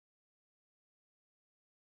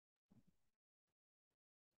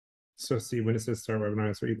So see when it says start webinar,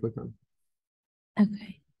 that's what you click on.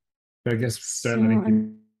 Okay. But I guess start letting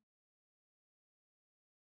people.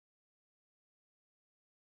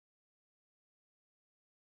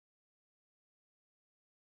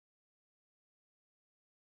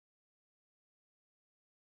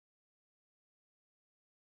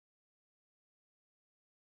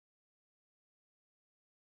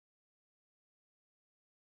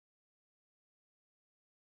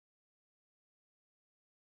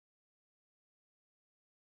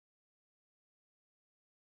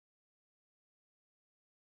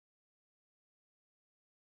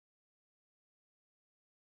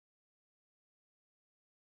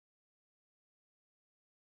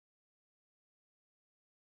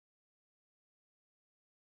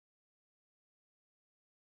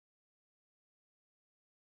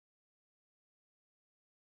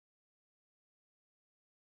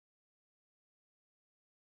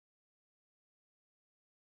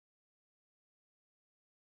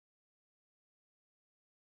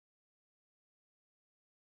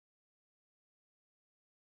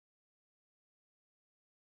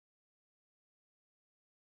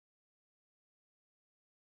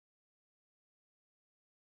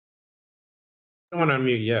 I don't want to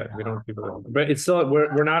unmute yet. We don't have people, but it's still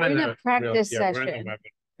we're not in a practice real, session. we're in the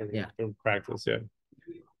webinar. We're practice, yeah.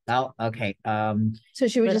 Oh, okay. So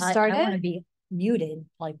should we just start I it? want to be muted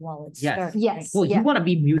like while it's Yes. starting. Yes. Well, you want to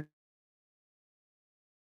be muted.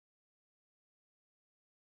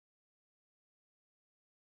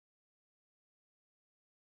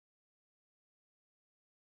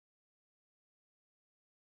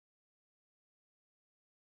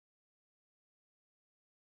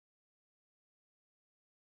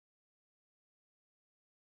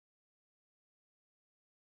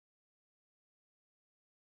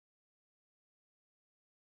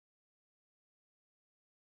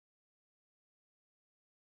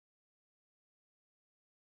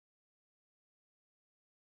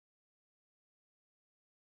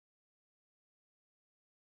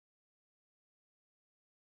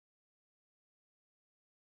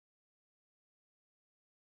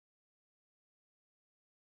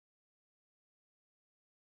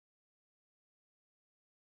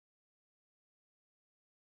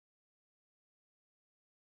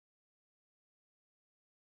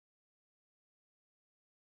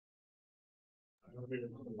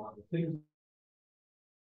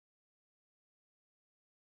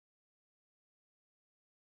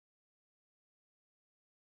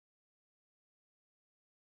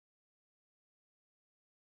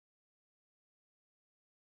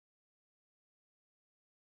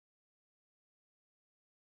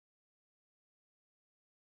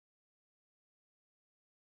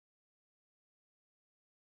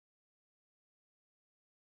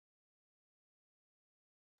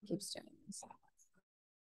 Keeps doing this.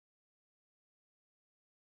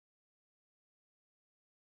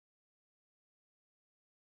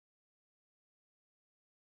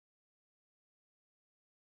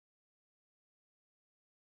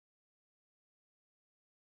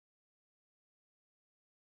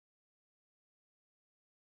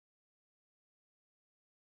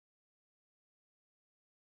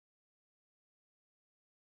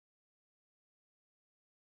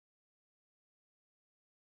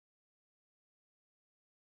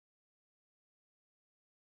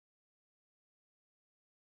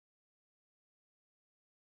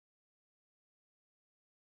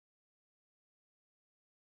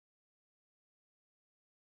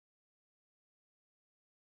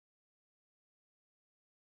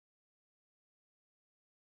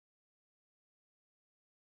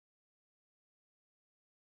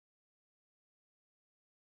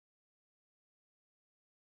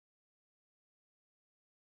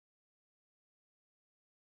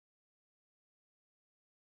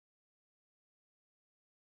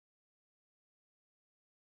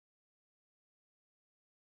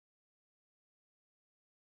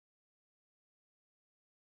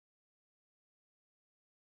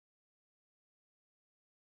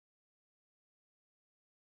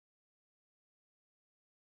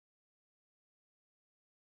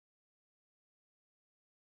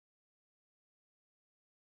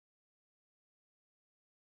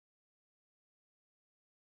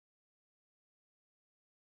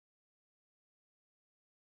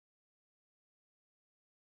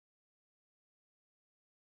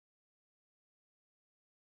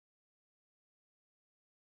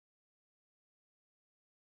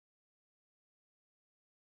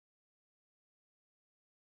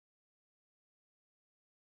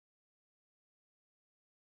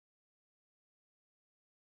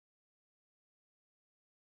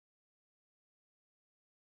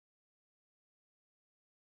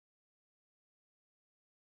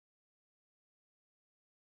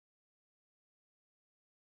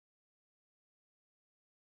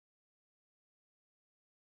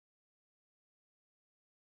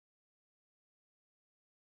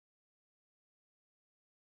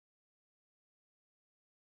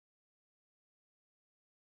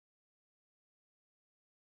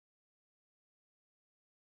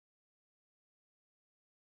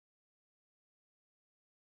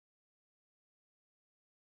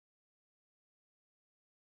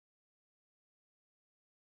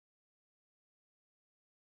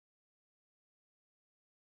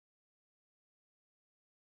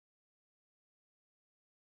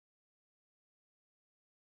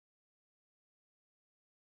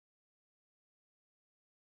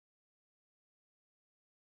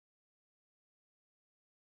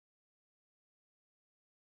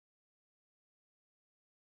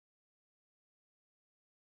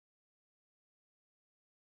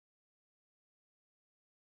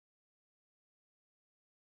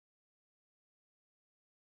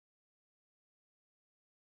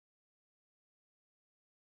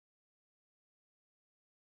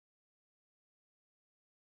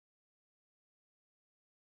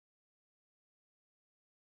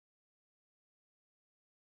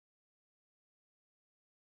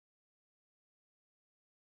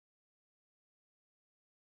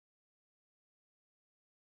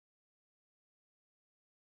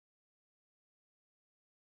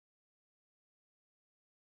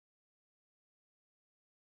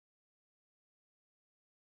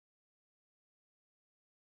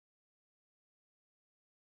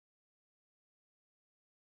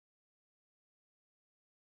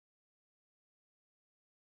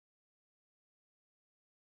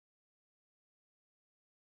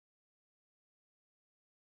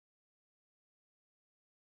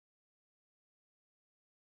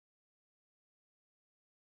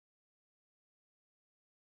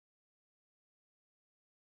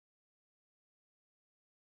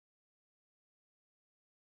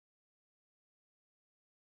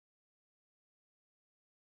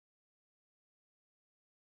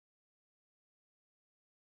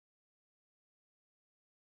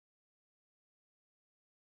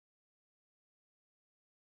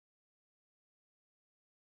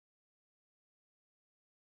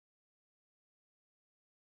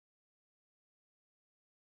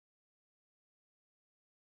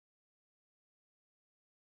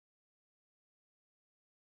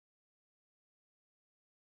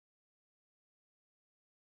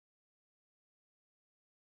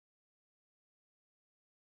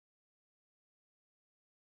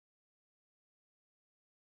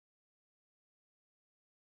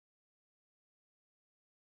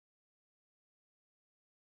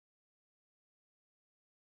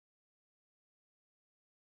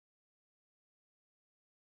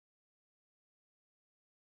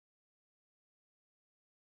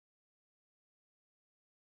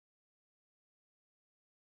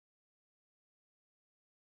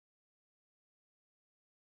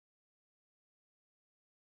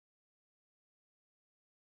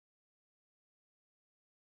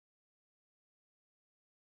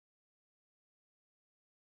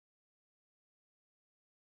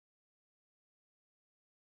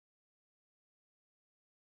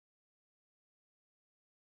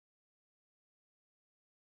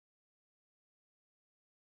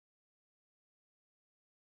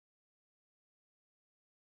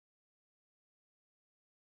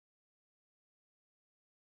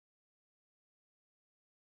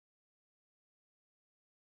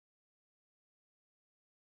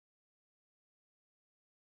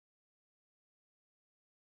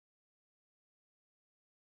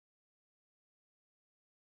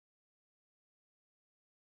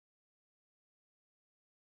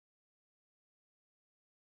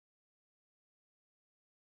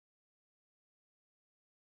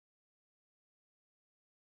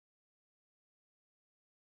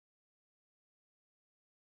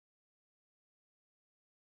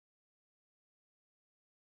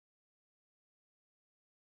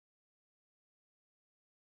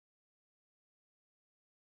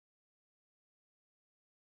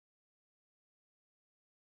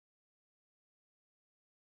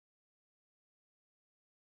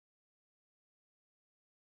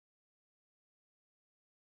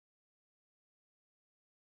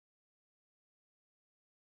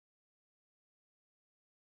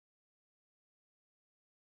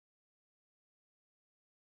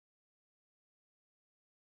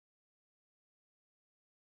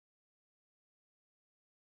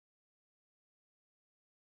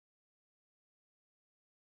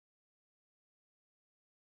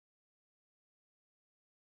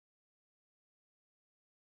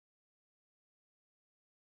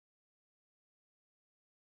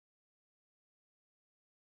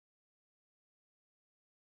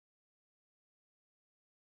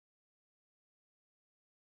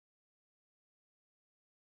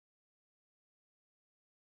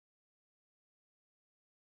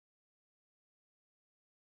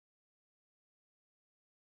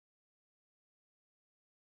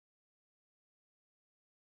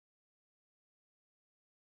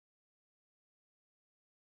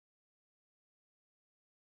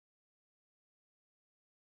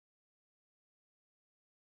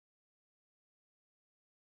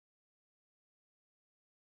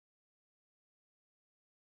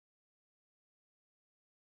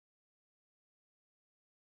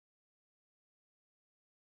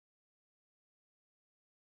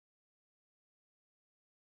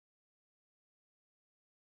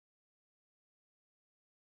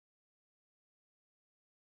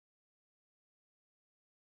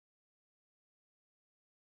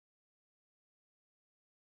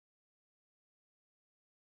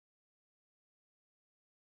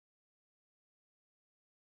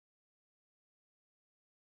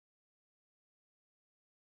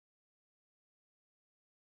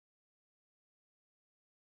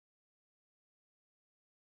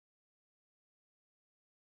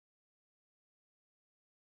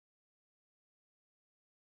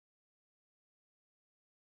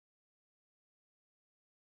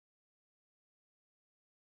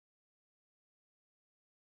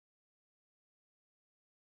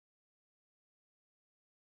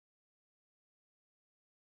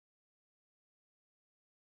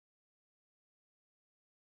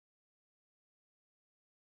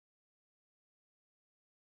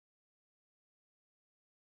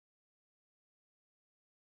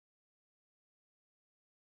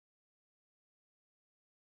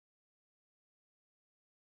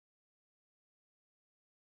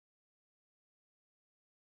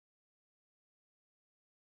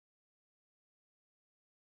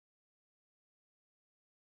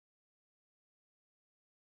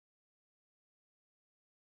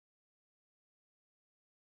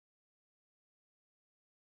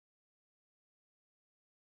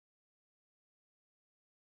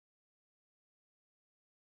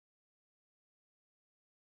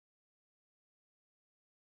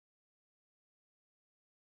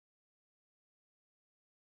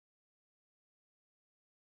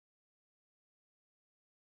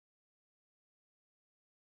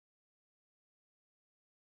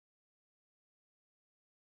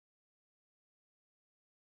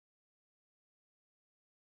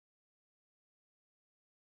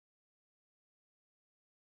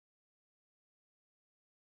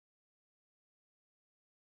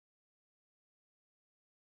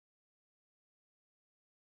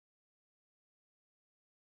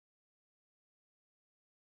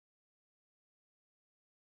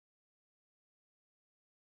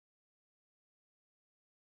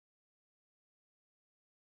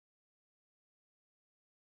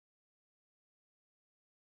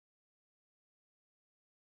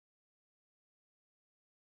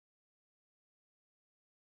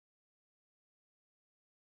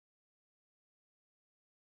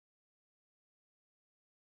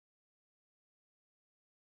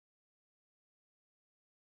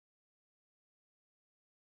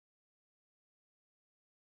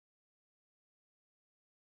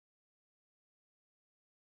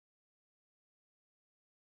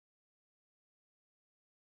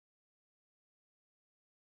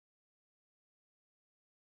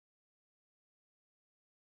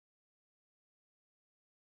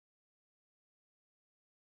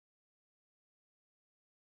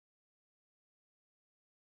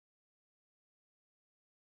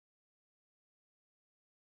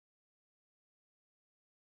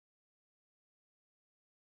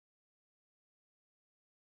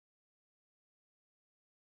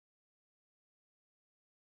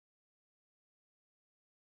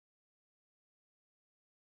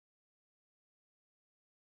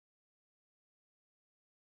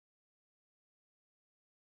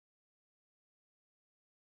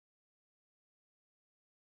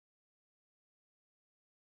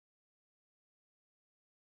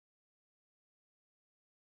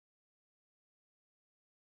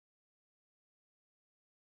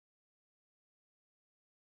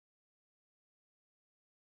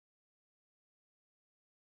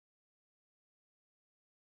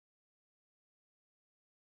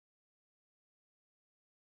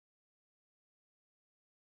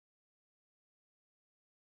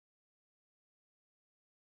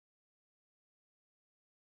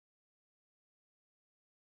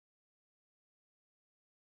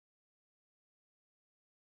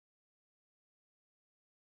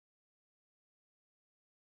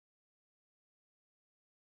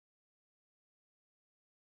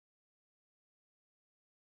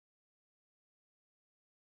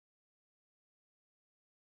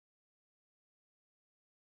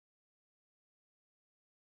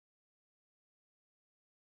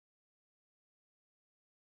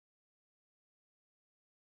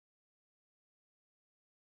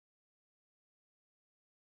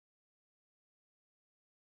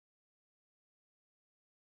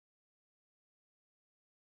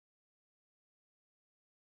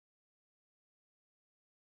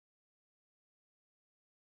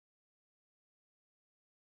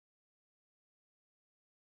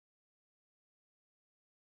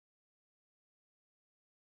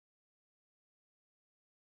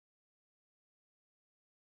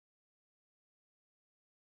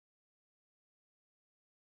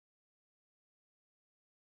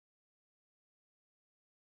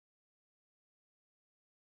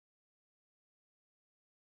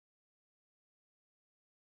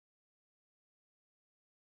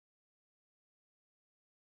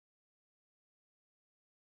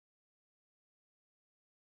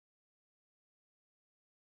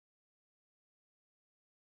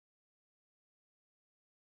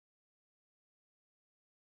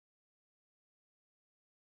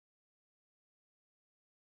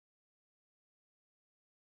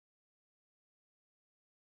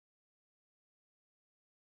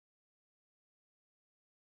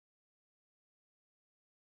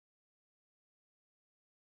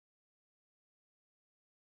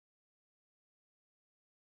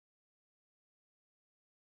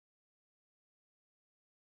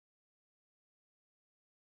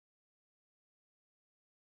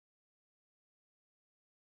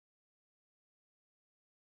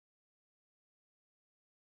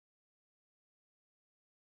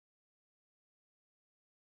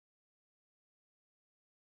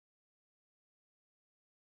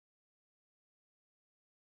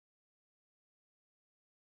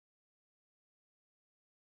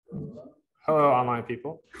 Hello, online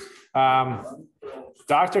people.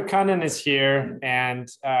 Dr. Kannan is here, and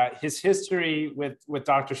his history with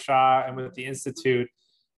Dr. Shaw and with the Institute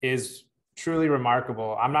is truly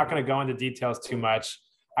remarkable. I'm not going to go into details too much.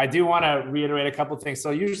 I do want to reiterate a couple of things.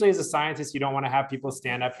 So usually as a scientist, you don't want to have people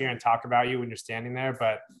stand up here and talk about you when you're standing there,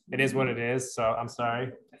 but it is what it is. So I'm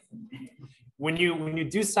sorry. When you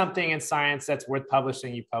do something in science that's worth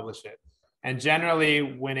publishing, you publish it. And generally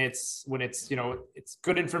when it's it's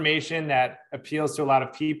good information that appeals to a lot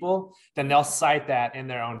of people, then they'll cite that in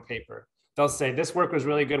their own paper. They'll say this work was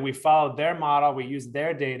really good. We followed their model. We used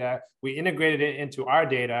their data. We integrated it into our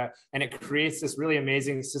data, and it creates this really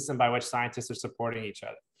amazing system by which scientists are supporting each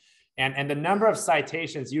other. And the number of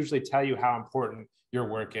citations usually tell you how important your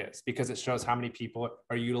work is, because it shows how many people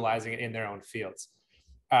are utilizing it in their own fields.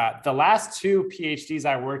 The last two PhDs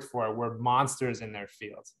I worked for were monsters in their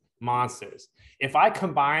fields. Monsters. If I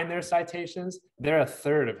combine their citations, they're a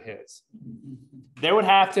third of his. There would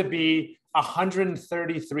have to be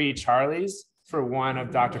 133 Charlies for one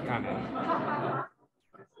of Dr. Kannan.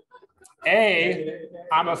 A,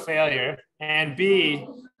 I'm a failure, and B,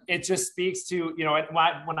 it just speaks to,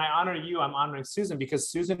 when I honor you, I'm honoring Susan,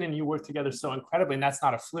 because Susan and you work together so incredibly, and that's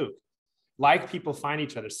not a fluke. Like people find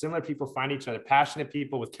each other, similar people find each other, passionate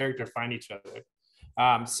people with character find each other.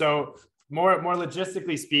 So more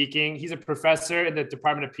logistically speaking, he's a professor in the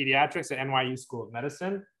Department of Pediatrics at NYU School of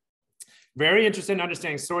Medicine. Very interested in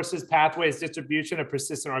understanding sources, pathways, distribution of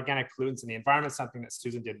persistent organic pollutants in the environment, something that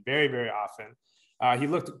Susan did very, very often. He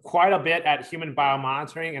looked quite a bit at human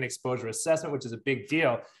biomonitoring and exposure assessment, which is a big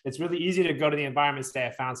deal. It's really easy to go to the environment and say,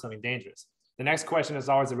 I found something dangerous. The next question is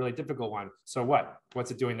always a really difficult one. So what?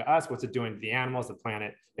 What's it doing to us? What's it doing to the animals, the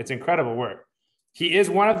planet? It's incredible work. He is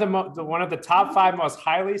one of the top 5 most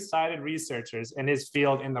highly cited researchers in his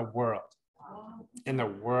field in the world. In the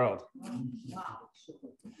world.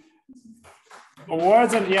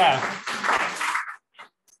 Awards and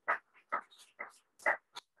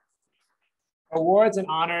awards and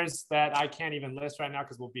honors that I can't even list right now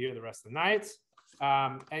because we'll be here the rest of the night.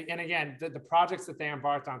 And again, the projects that they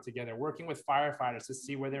embarked on together, working with firefighters to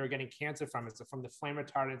see where they were getting cancer from it, so from the flame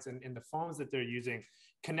retardants and the foams that they're using,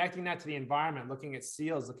 connecting that to the environment, looking at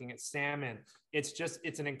seals, looking at salmon.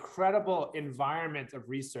 It's an incredible environment of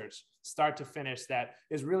research, start to finish, that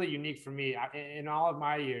is really unique for me. In all of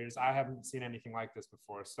my years, I haven't seen anything like this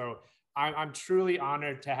before. So I'm truly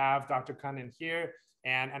honored to have Dr. Kannan here,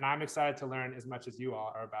 and I'm excited to learn as much as you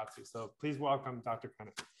all are about to. So please welcome Dr.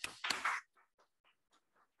 Kannan.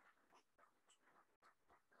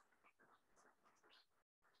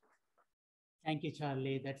 Thank you,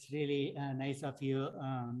 Charlie. That's really nice of you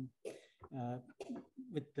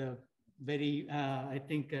with the very, I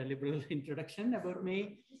think, liberal introduction about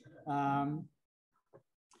me.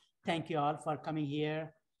 Thank you all for coming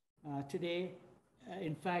here today.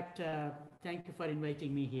 In fact, thank you for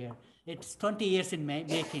inviting me here. It's 20 years in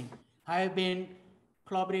making. I've been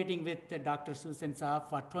collaborating with Dr. Susan Shaw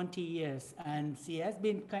for 20 years, and she has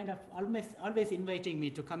been kind of always inviting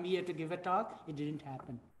me to come here to give a talk. It didn't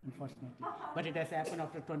happen, unfortunately, but it has happened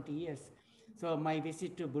after 20 years. So my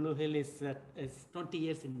visit to Blue Hill is 20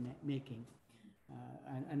 years in making,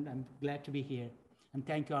 and I'm glad to be here. And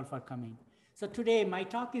thank you all for coming. So today my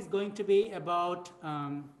talk is going to be about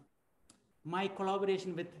my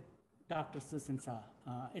collaboration with Dr. Susan Shaw.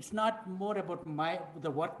 It's not more about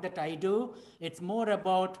the work that I do. It's more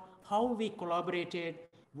about how we collaborated,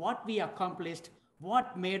 what we accomplished,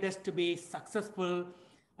 what made us to be successful,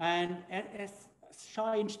 and as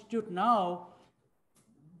Shaw Institute now,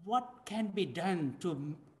 what can be done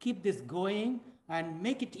to keep this going and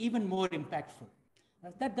make it even more impactful.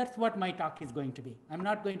 That's what my talk is going to be. I'm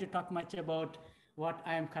not going to talk much about what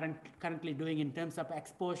I am currently doing in terms of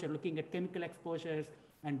exposure, looking at chemical exposures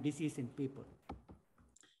and disease in people.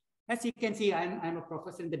 As you can see, I'm a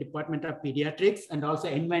professor in the Department of Pediatrics and also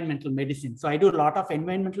environmental medicine. So I do a lot of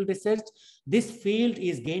environmental research. This field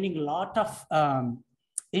is gaining a lot of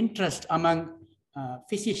interest among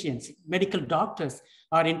physicians. Medical doctors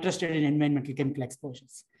are interested in environmental chemical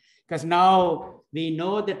exposures, because now we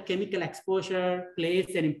know that chemical exposure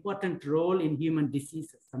plays an important role in human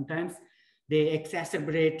diseases. Sometimes they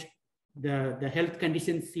exacerbate the health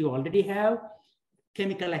conditions you already have.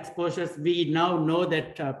 Chemical exposures, we now know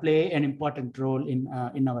that play an important role in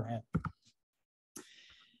our health.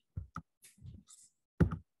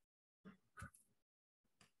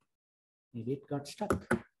 Maybe it got stuck.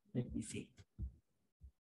 Let me see.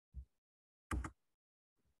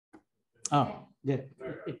 Oh, good.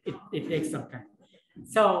 It takes some time.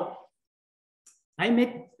 So I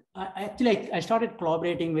met I started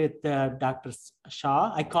collaborating with Dr.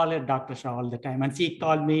 Shaw. I call her Dr. Shaw all the time, and she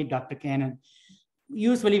called me Dr. Kannan.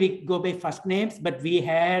 Usually we go by first names, but we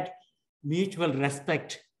had mutual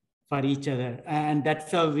respect for each other. And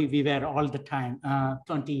that's how we were all the time,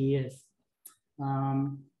 20 years.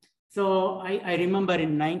 So I remember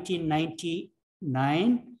in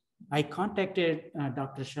 1999, I contacted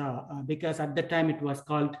Dr. Shaw because at the time it was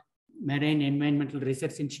called Marine Environmental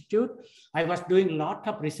Research Institute. I was doing a lot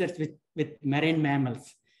of research with marine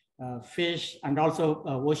mammals, fish, and also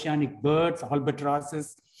oceanic birds,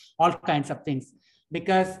 albatrosses, all kinds of things.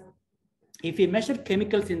 Because if you measure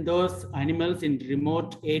chemicals in those animals in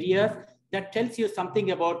remote areas, that tells you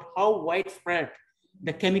something about how widespread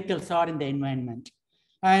the chemicals are in the environment.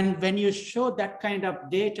 And when you show that kind of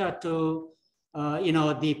data to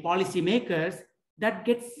the policymakers, that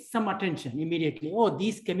gets some attention immediately. Oh,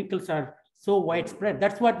 these chemicals are so widespread.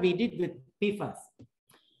 That's what we did with PFAS.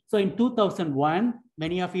 So in 2001,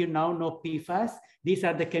 many of you now know PFAS. These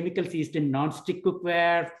are the chemicals used in non-stick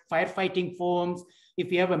cookware, firefighting foams.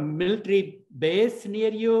 If you have a military base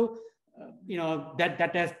near you,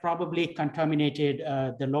 that has probably contaminated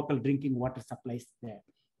the local drinking water supplies there.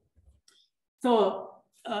 So,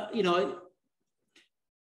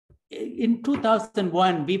 in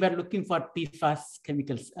 2001, we were looking for PFAS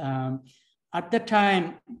chemicals. At the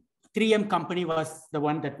time, 3M company was the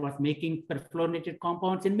one that was making perfluorinated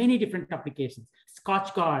compounds in many different applications.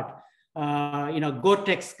 Scotch Guard,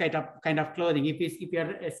 Gore-Tex kind of clothing. If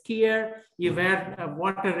you're a skier, you wear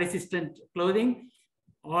water-resistant clothing,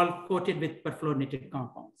 all coated with perfluorinated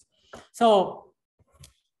compounds. So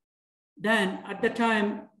then at the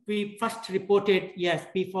time, we first reported, yes,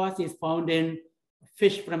 PFAS is found in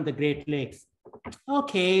fish from the Great Lakes.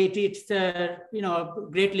 Okay, it's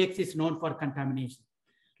Great Lakes is known for contamination.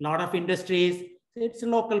 A lot of industries, it's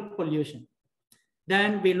local pollution.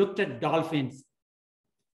 Then we looked at dolphins.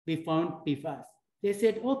 We found PFAS. They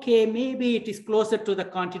said, okay, maybe it is closer to the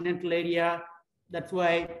continental area. That's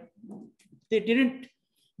why they didn't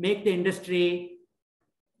make the industry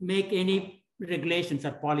make any regulations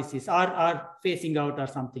or policies or phasing out or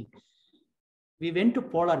something. We went to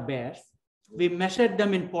polar bears. We measured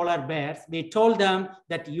them in polar bears. We told them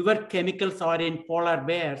that your chemicals are in polar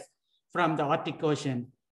bears from the Arctic Ocean.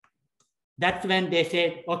 That's when they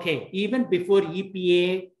said, okay, even before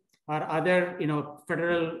EPA or other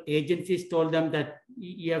federal agencies told them that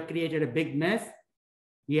you have created a big mess,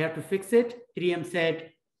 you have to fix it, 3M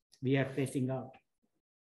said, we are phasing out.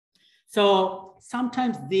 So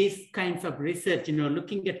sometimes these kinds of research,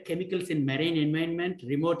 looking at chemicals in marine environment,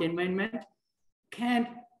 remote environment, can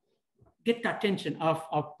get the attention of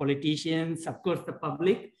politicians, of course, the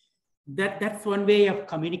public. That's one way of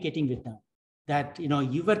communicating with them, that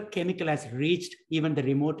your chemical has reached even the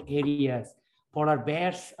remote areas. Polar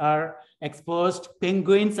bears are exposed,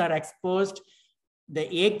 penguins are exposed. The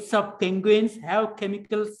eggs of penguins have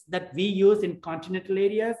chemicals that we use in continental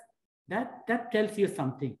areas. That tells you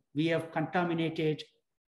something. We have contaminated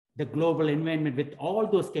the global environment with all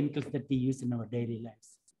those chemicals that we use in our daily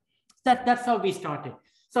lives. That's how we started.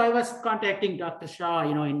 So I was contacting Dr. Shaw,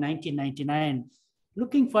 in 1999,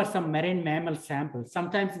 looking for some marine mammal samples.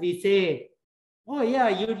 Sometimes we say, oh yeah,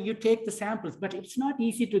 you take the samples, but it's not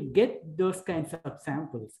easy to get those kinds of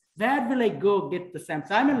samples. Where will I go get the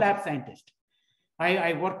samples? I'm a lab scientist.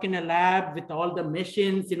 I work in a lab with all the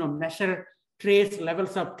machines, measure trace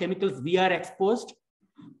levels of chemicals we are exposed.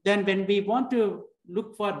 Then when we want to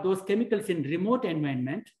look for those chemicals in remote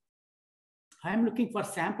environment, I'm looking for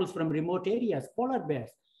samples from remote areas, polar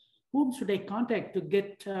bears. Whom should I contact to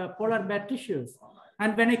get polar bear tissues?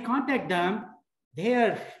 And when I contact them, they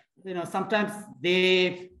are, sometimes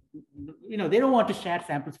they don't want to share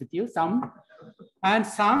samples with you, some. And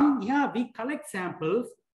some, yeah, we collect samples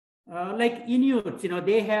like Inuits,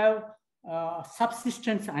 they have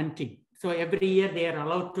subsistence hunting. So every year they are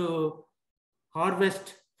allowed to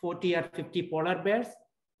harvest 40 or 50 polar bears.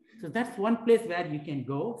 So that's one place where you can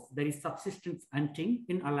go. There is subsistence hunting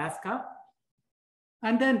in Alaska.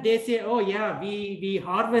 And then they say, oh yeah, we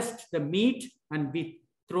harvest the meat and we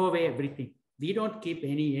throw away everything. We don't keep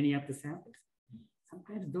any of the samples.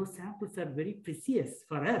 Sometimes those samples are very precious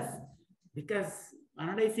for us because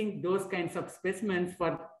analyzing those kinds of specimens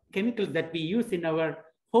for chemicals that we use in our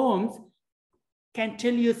homes can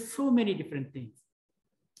tell you so many different things.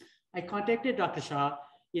 I contacted Dr. Shaw.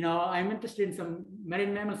 I'm interested in some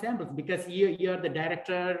marine mammal samples because you are the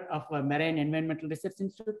director of a Marine Environmental Research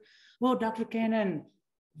Institute. Oh, Dr. Kannan,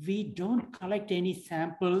 we don't collect any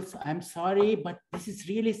samples. I'm sorry, but this is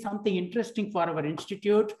really something interesting for our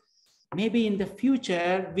institute. Maybe in the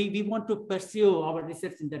future, we want to pursue our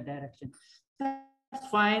research in that direction.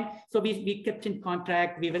 fine. So we kept in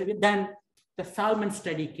contact. Then the Salmon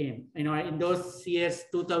study came, in those years,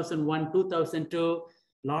 2001, 2002,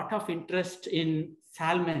 lot of interest in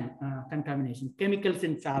salmon contamination, chemicals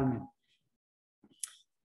in salmon.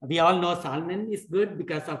 We all know salmon is good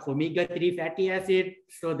because of omega-3 fatty acid.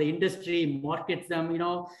 So the industry markets them,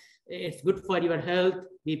 it's good for your health.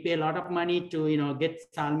 We pay a lot of money to, get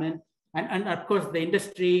salmon. And of course, the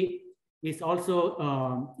industry is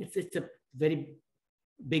also, it's a very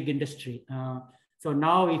big industry. So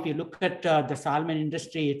now if you look at the salmon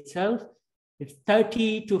industry itself, it's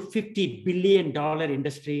 $30 to $50 billion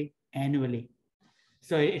industry annually.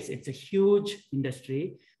 So it's a huge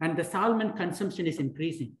industry, and the salmon consumption is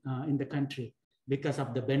increasing in the country because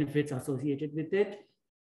of the benefits associated with it.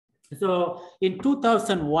 So in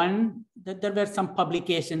 2001, there were some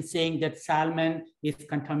publications saying that salmon is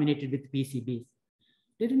contaminated with PCBs.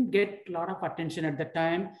 Didn't get a lot of attention at the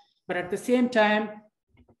time, but at the same time,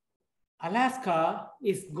 Alaska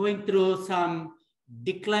is going through some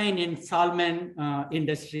decline in salmon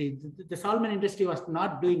industry. The salmon industry was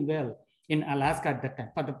not doing well in Alaska at the time,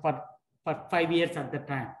 for 5 years at the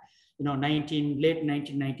time, late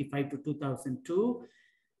 1995 to 2002.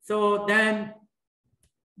 So then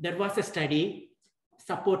there was a study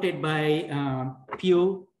supported by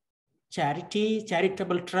Pew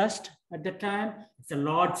Charitable Trust at the time. It's a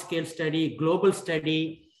large scale study, global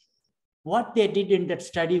study. What they did in that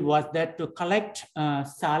study was that to collect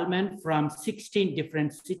salmon from 16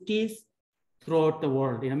 different cities throughout the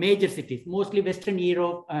world, major cities, mostly Western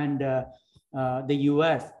Europe and the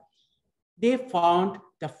US. They found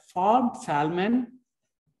the farmed salmon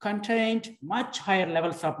contained much higher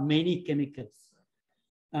levels of many chemicals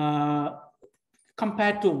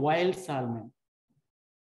compared to wild salmon.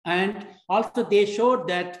 And also they showed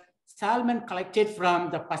that salmon collected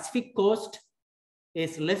from the Pacific coast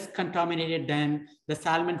is less contaminated than the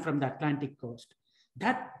salmon from the Atlantic coast.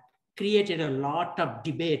 That created a lot of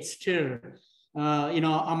debate still,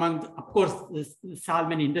 among, of course, the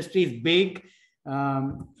salmon industry is big.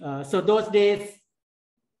 So those days,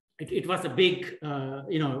 it was a big,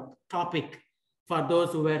 topic for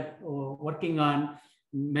those who were working on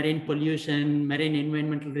marine pollution, marine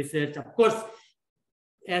environmental research. Of course,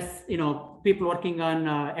 as people working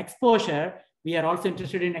on exposure, we are also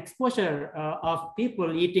interested in exposure of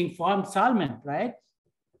people eating farmed salmon, right?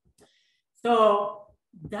 So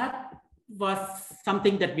that was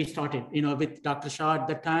something that we started, with Dr. Shaw at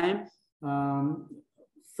the time.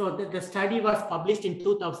 So the study was published in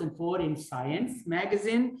 2004 in Science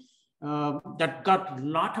magazine. That got a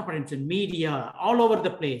lot of attention, media all over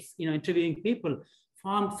the place, interviewing people.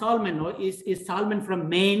 Farmed salmon, is salmon from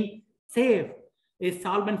Maine safe? Is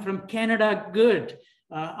salmon from Canada good?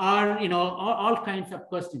 All kinds of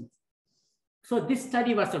questions. So this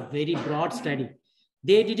study was a very broad study.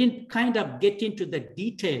 They didn't kind of get into the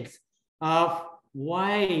details of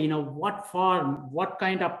why, what farm, what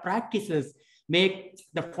kind of practices make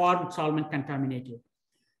the farmed salmon contaminated.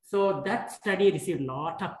 So that study received a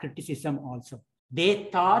lot of criticism also. They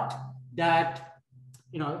thought that,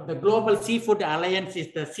 the Global Seafood Alliance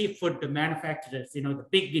is the seafood manufacturers, the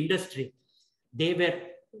big industry. They were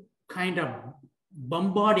kind of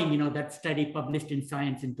bombarding, that study published in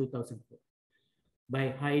Science in 2004 by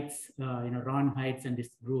Heights, Ron Heights and this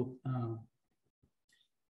group.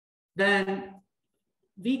 Then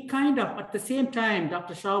we kind of, at the same time,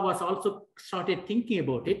 Dr. Shaw was also started thinking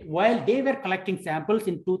about it while they were collecting samples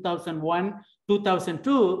in 2001,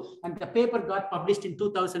 2002, and the paper got published in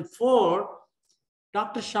 2004.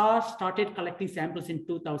 Dr. Shaw started collecting samples in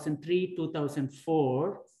 2003,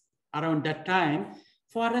 2004, around that time,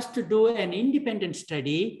 for us to do an independent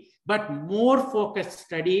study, but more focused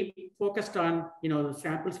study, focused on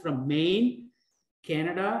samples from Maine,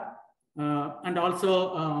 Canada, and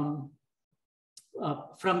also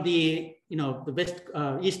from the the west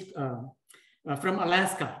east from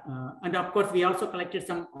Alaska, and of course we also collected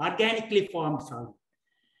some organically formed salmon,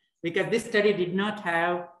 because this study did not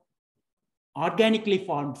have organically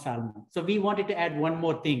formed salmon. So we wanted to add one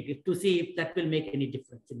more thing to see if that will make any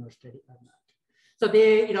difference in our study or not. So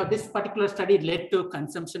they, this particular study led to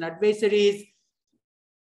consumption advisories.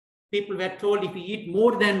 People were told if you eat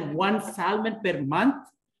more than one salmon per month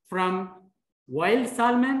from wild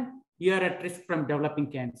salmon, you are at risk from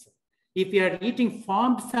developing cancer. If you are eating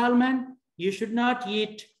farmed salmon, you should not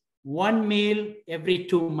eat one meal every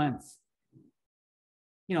 2 months.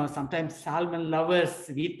 Sometimes salmon lovers,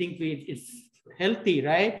 we think it's healthy,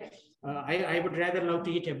 right? I would rather love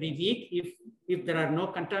to eat every week if there are no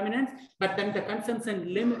contaminants. But then the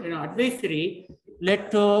consumption limit, advisory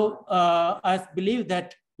led to us believe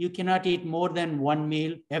that you cannot eat more than one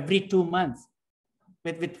meal every 2 months.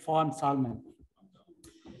 with farmed salmon.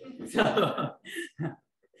 So,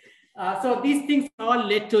 so these things all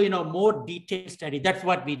led to more detailed study. That's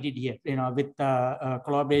what we did here, with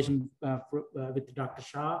collaboration with Dr.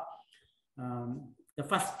 Shaw. The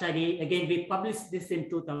first study, again, we published this in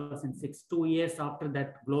 2006, 2 years after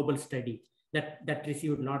that global study that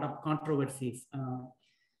received a lot of controversies.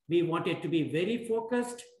 We wanted to be very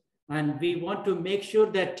focused, and we want to make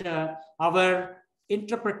sure that our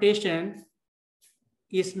interpretation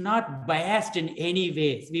is not biased in any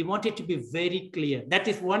ways. We want it to be very clear. That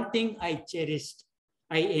is one thing I cherished.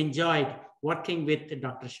 I enjoyed working with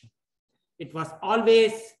Dr. Shaw. It was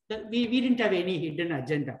always, we didn't have any hidden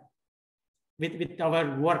agenda with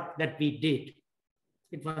our work that we did.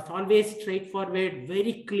 It was always straightforward,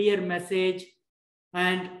 very clear message.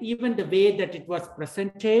 And even the way that it was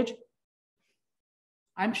presented,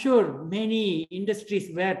 I'm sure many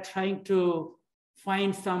industries were trying to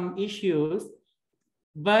find some issues,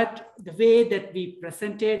 but the way that we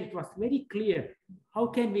presented, it was very clear. How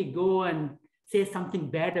can we go and say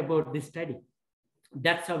something bad about this study?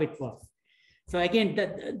 That's how it was. So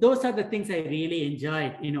again, those are the things I really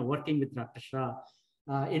enjoyed, working with Dr. Shaw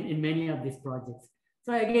in many of these projects.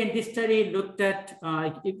 So again, this study looked at,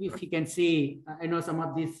 if you can see, I know some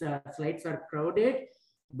of these slides are crowded,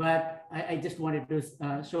 but I just wanted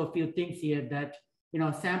to show a few things here that,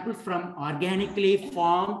 samples from organically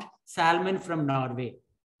farmed salmon from Norway.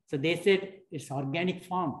 So they said it's organic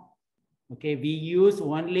farm. Okay, we use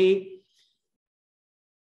only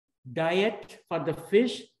diet for the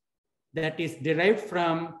fish that is derived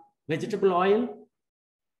from vegetable oil,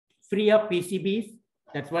 free of PCBs.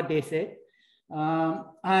 That's what they said.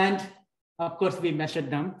 And of course, we measured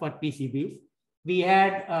them for PCBs. We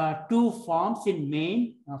had 2 farms in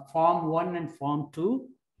Maine, Farm 1 and Farm 2.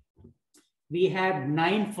 We had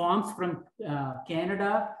 9 farms from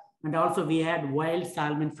Canada, and also we had wild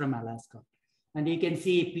salmon from Alaska. And you can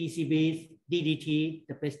see PCBs, DDT,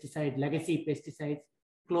 the pesticide, legacy pesticides,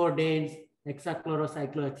 chlordanes,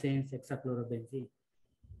 hexachlorocyclohexanes, hexachlorobenzene.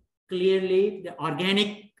 Clearly, the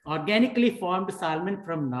organically farmed salmon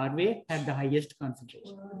from Norway had the highest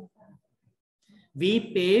concentration. We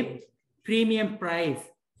pay premium price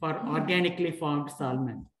for organically farmed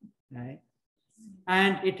salmon, right?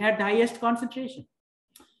 And it had the highest concentration.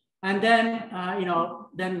 And then,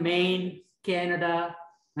 then Maine, Canada,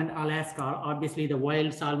 and Alaska, obviously the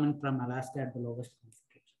wild salmon from Alaska had the lowest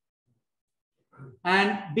concentration.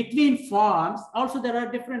 And between farms, also there are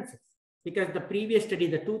differences, because the previous study,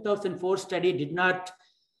 the 2004 study, did not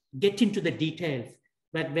get into the details.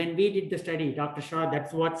 But when we did the study, Dr. Shaw,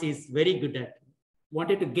 that's what she's very good at.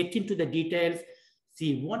 Wanted to get into the details.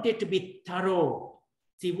 She wanted to be thorough.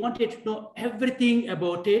 She wanted to know everything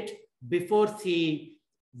about it before she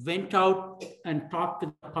went out and talked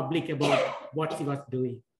to the public about what she was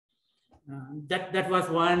doing. That was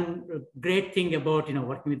one great thing about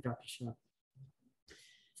working with Dr. Shaw.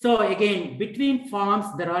 So again, between farms,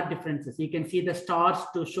 there are differences. You can see the stars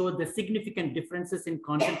to show the significant differences in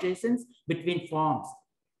concentrations between farms.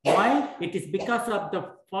 Why? It is because of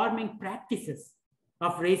the farming practices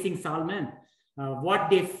of raising salmon. What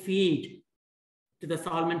they feed to the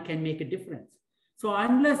salmon can make a difference. So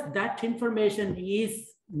unless that information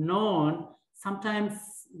is known, sometimes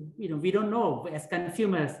we don't know as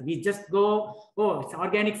consumers. We just go, oh, it's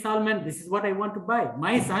organic salmon. This is what I want to buy.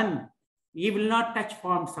 My son, he will not touch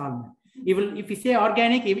farmed salmon. He will, if you say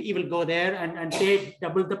organic, he will go there and pay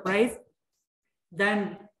double the price.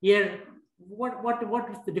 Then here, what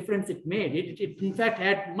is the difference it made? It in fact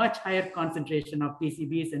had much higher concentration of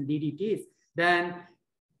PCBs and DDTs than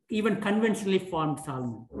even conventionally farmed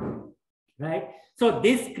salmon, right? So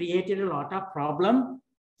this created a lot of problem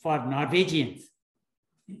for Norwegians.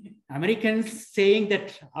 Americans saying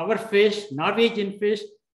that our fish, Norwegian fish,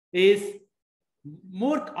 is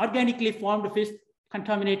more organically formed fish,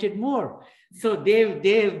 contaminated more. So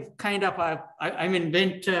they've kind of,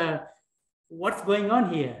 went, what's going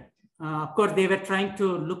on here? Of course, they were trying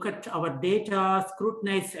to look at our data,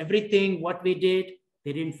 scrutinize everything, what we did.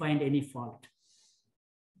 They didn't find any fault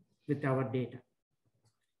with our data.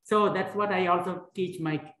 So that's what I also teach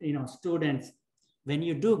my students. When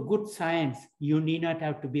you do good science, you need not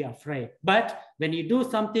have to be afraid. But when you do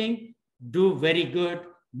something, do very good.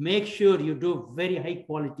 Make sure you do very high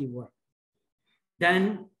quality work.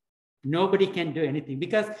 Then nobody can do anything,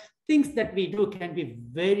 because things that we do can be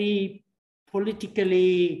very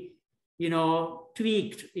politically,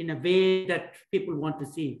 tweaked in a way that people want to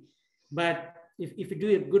see. But if you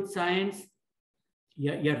do a good science,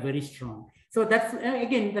 you're very strong. So that's,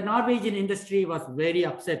 again, the Norwegian industry was very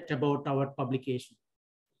upset about our publication.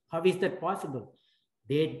 How is that possible?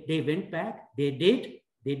 They went back, they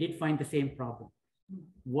did find the same problem.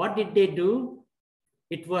 What did they do?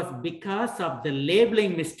 It was because of the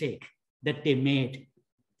labeling mistake that they made.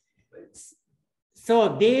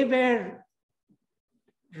 So they were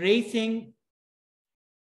raising,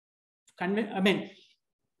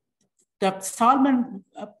 the salmon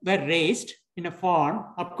were raised in a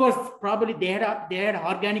farm. Of course, probably they had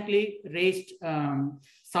organically raised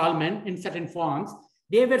salmon in certain farms.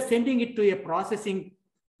 They were sending it to a processing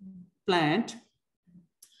plant,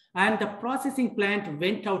 and the processing plant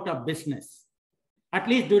went out of business, at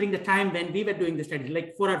least during the time when we were doing the study,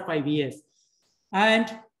 like 4 or 5 years.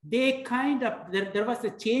 And they there was a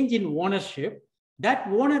change in ownership. That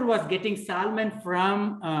owner was getting salmon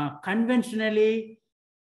from conventionally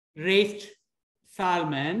raised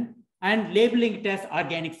salmon and labeling it as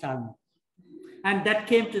organic salmon. And that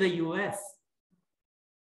came to the US.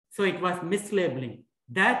 So it was mislabeling.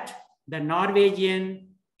 That the Norwegian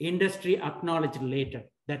industry acknowledged later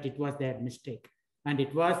that it was their mistake. And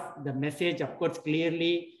it was the message, of course,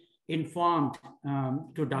 clearly informed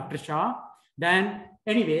to Dr. Shaw. Then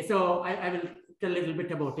anyway, so I will tell a little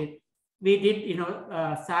bit about it. We did,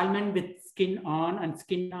 salmon with skin on and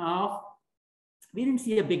skin off. We didn't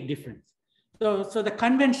see a big difference. So the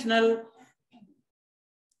conventional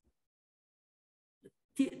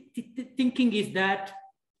thinking is that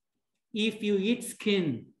if you eat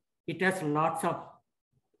skin, it has lots of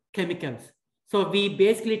chemicals. So we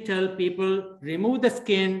basically tell people, remove the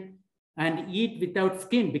skin and eat without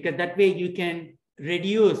skin, because that way you can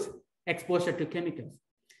reduce exposure to chemicals.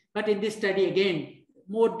 But in this study, again,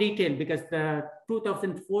 more detailed, because the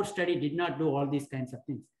 2004 study did not do all these kinds of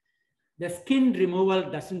things. The skin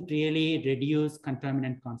removal doesn't really reduce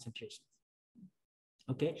contaminant concentrations.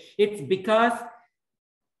 Okay, it's because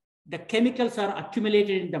the chemicals are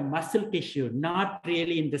accumulated in the muscle tissue, not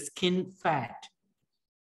really in the skin fat.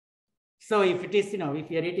 So if it is,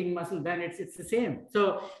 if you're eating muscle, then it's the same.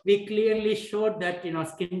 So we clearly showed that,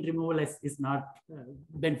 skin removal is not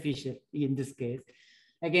beneficial in this case.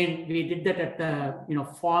 Again, we did that at the,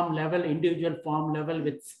 form level, individual form level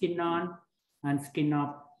with skin on and skin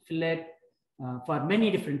off fillet for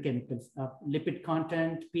many different chemicals, lipid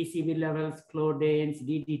content, PCB levels, chlorines,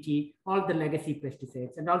 DDT, all the legacy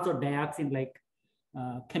pesticides, and also dioxin-like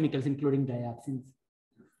chemicals, including dioxins.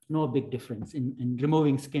 No big difference in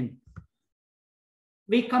removing skin.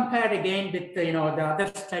 We compared again with the other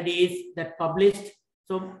studies that published.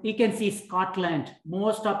 So you can see Scotland,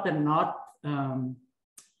 most of the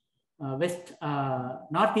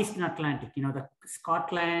northeastern Atlantic, the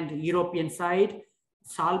Scotland, European side,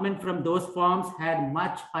 salmon from those farms had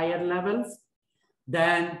much higher levels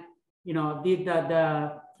than,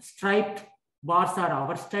 the striped bars are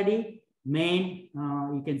our study. Maine,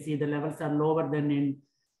 you can see the levels are lower than in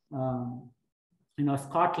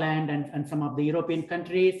Scotland and some of the European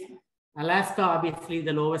countries. Alaska, obviously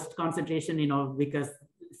the lowest concentration, because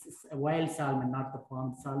it's a wild salmon, not the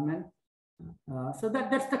farmed salmon. So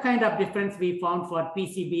that's the kind of difference we found for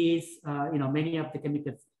PCBs, many of the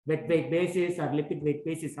chemicals, wet weight basis or lipid weight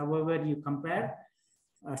basis, however you compare.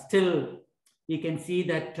 Still, you can see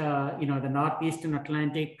that, the northeastern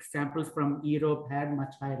Atlantic samples from Europe had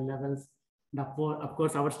much higher levels. And of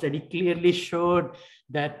course, our study clearly showed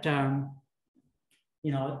that,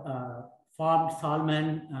 farmed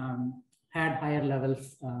salmon had higher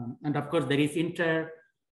levels. And of course, there is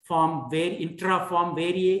intra-farm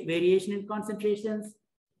variation in concentrations,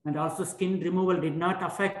 and also skin removal did not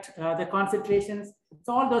affect the concentrations.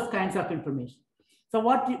 So all those kinds of information. So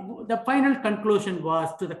what the final conclusion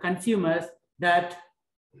was to the consumers that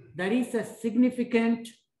there is a significant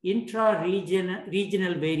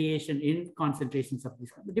intra-regional variation in concentrations of this,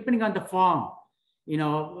 depending on the farm.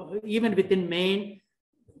 Even within Maine,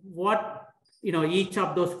 what each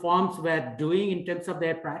of those farms were doing in terms of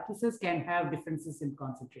their practices can have differences in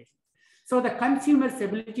concentration. So the consumer's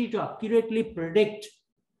ability to accurately predict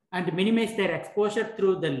and minimize their exposure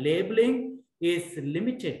through the labeling is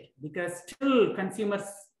limited, because still consumers,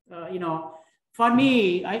 for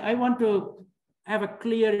me, I want to have a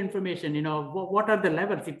clear information, what are the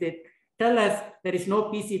levels? If they tell us there is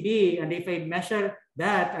no PCB, and if I measure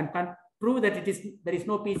that and can prove that there is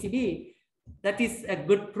no PCB, that is a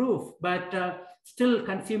good proof. But still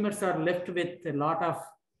consumers are left with a lot of,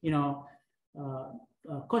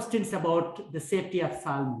 questions about the safety of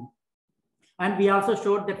salmon. And we also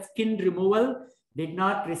showed that skin removal did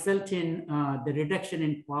not result in the reduction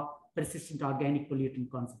in persistent organic pollutant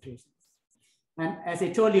concentrations. And as I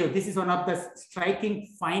told you, this is one of the striking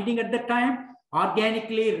findings at the time.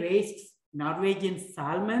 Organically raised Norwegian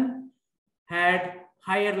salmon had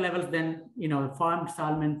higher levels than, farmed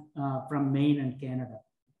salmon from Maine and Canada.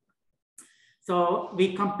 So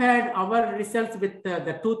we compared our results with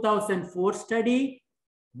the 2004 study.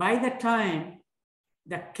 By the time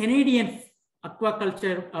the Canadian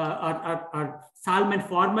aquaculture or salmon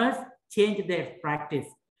farmers changed their practice.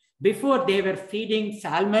 Before, they were feeding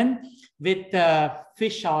salmon with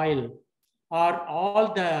fish oil or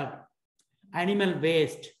all the animal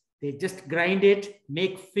waste. They just grind it,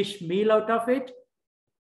 make fish meal out of it.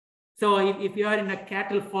 So if you are in a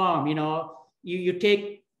cattle farm, you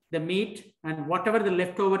take the meat and whatever the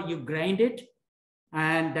leftover, you grind it,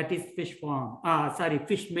 and that is fish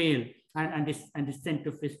meal, and it's sent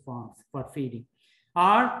to fish farms for feeding.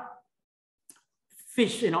 Or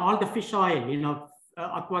fish, all the fish oil,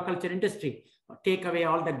 aquaculture industry, take away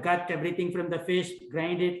all the gut, everything from the fish,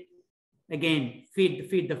 grind it, again,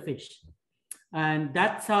 feed the fish. And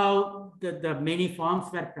that's how the many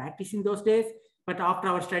farms were practicing those days. But after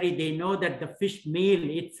our study, they know that the fish meal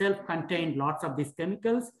itself contained lots of these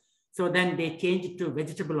chemicals. So then they changed it to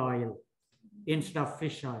vegetable oil instead of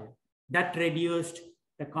fish oil. That reduced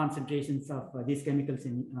the concentrations of these chemicals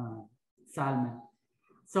in salmon.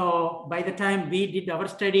 So by the time we did our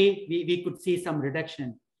study, we could see some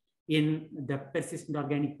reduction in the persistent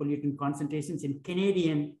organic pollutant concentrations in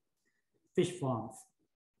Canadian fish farms.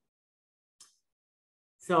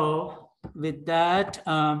 So with that,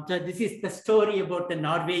 so this is the story about the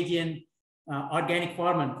Norwegian organically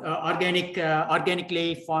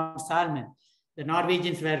farmed salmon. The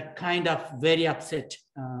Norwegians were kind of very upset.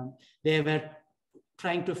 They were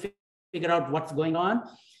trying to figure out what's going on.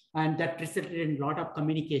 And that resulted in a lot of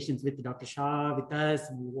communications with Dr. Shaw, with us.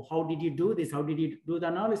 How did you do this? How did you do the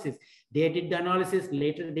analysis? They did the analysis.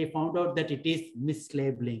 Later, they found out that it is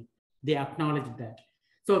mislabeling. They acknowledged that.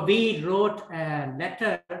 So we wrote a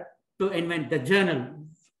letter to Invent, the journal,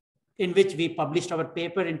 in which we published our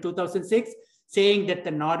paper in 2006, saying that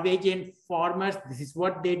the Norwegian farmers, this is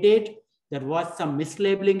what they did. There was some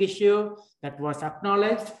mislabeling issue that was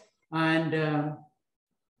acknowledged. And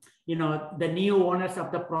the new owners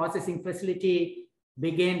of the processing facility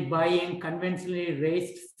began buying conventionally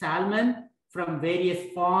raised salmon from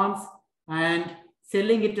various farms and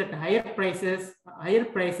selling it at higher prices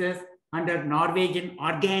under Norwegian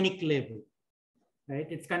organic label. Right?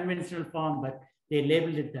 It's conventional farm, but they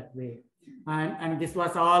labeled it that way. And this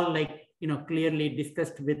was all clearly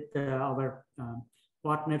discussed with our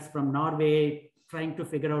partners from Norway, trying to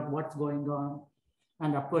figure out what's going on.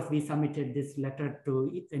 And of course, we submitted this letter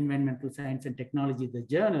to Environmental Science and Technology, the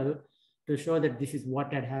journal, to show that this is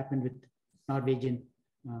what had happened with Norwegian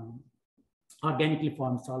organically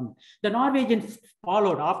farmed salmon. The Norwegians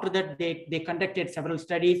followed. After that, they conducted several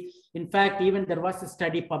studies. In fact, even there was a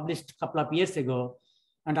study published a couple of years ago.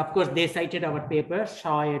 And of course, they cited our paper,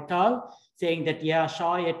 Shaw et al., saying that, yeah,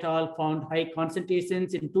 Shaw et al. Found high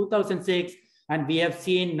concentrations in 2006. And we have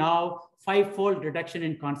seen now 5-fold reduction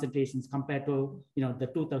in concentrations compared to the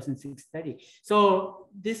 2006 study. So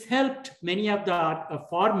this helped many of the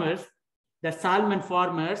farmers, the salmon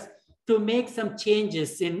farmers, to make some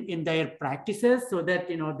changes in their practices so that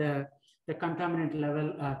the contaminant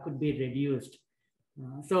level could be reduced.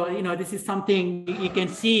 So this is something you can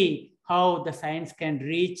see how the science can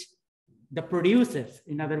reach the producers.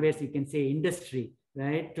 In other words, you can say industry,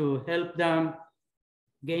 right, to help them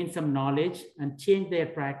gain some knowledge and change their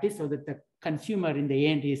practice so that the consumer in the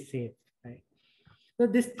end is safe, right? So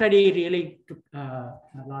this study really took a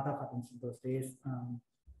lot of attention those days.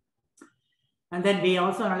 And then we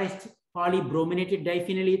also analyzed polybrominated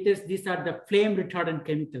diphenyl ethers. These are the flame retardant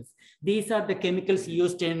chemicals. These are the chemicals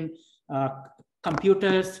used in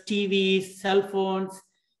computers, TVs, cell phones,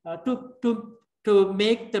 to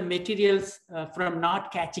make the materials from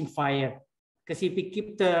not catching fire. Because if we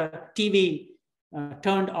keep the TV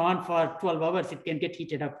turned on for 12 hours, it can get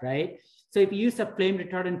heated up, right? So if you use a flame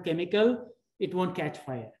retardant chemical, it won't catch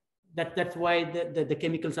fire. That's why the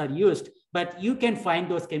chemicals are used. But you can find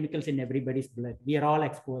those chemicals in everybody's blood. We are all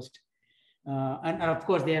exposed. And of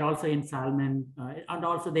course, they are also in salmon, and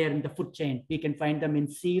also they are in the food chain. We can find them in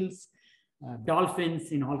seals,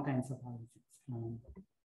 dolphins, in all kinds of organisms.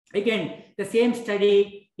 Again, the same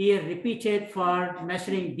study here repeated for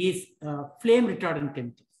measuring these flame retardant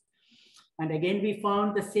chemicals. And again, we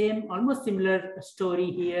found the same, almost similar story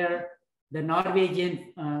here. The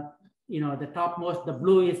Norwegian, the topmost, the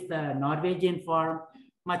blue is the Norwegian farm,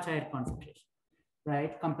 much higher concentration,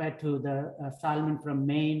 right, compared to the salmon from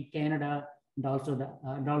Maine, Canada, and also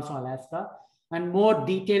Alaska. And more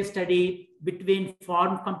detailed study between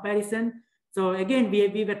farm comparison. So again,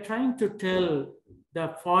 we were trying to tell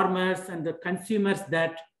the farmers and the consumers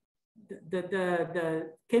that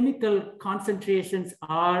the chemical concentrations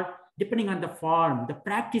are depending on the farm, the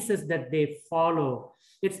practices that they follow.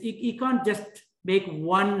 You can't just make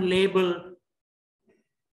one label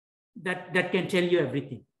that can tell you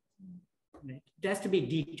everything. Right? It has to be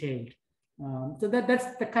detailed. So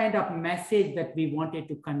that's the kind of message that we wanted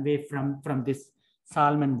to convey from this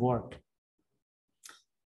Salmon work.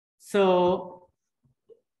 So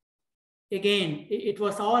again, it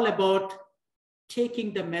was all about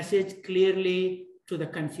taking the message clearly to the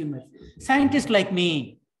consumers. Scientists like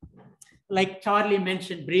me, like Charlie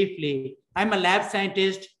mentioned briefly, I'm a lab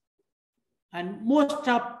scientist, and most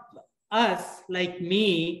of us, like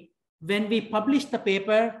me, when we publish the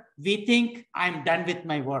paper, we think I'm done with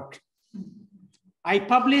my work. I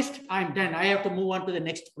published, I'm done. I have to move on to the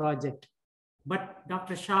next project. But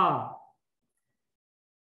Dr. Shaw,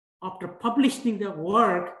 after publishing the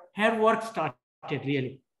work, her work started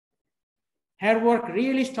really. Her work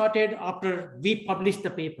really started after we published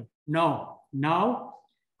the paper. No, now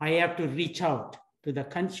I have to reach out to the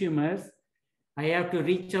consumers. I have to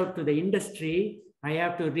reach out to the industry. I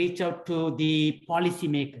have to reach out to the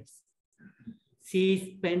policymakers.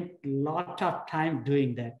 She spent a lot of time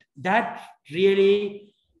doing that. That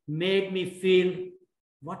really made me feel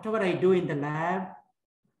whatever I do in the lab,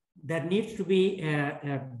 there needs to be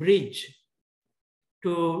a bridge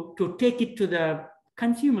to take it to the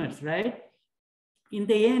consumers, right? In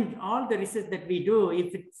the end, all the research that we do,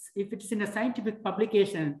 if it's in a scientific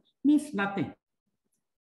publication, means nothing.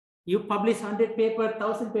 You publish 100 paper,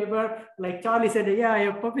 1,000 paper, like Charlie said, yeah, I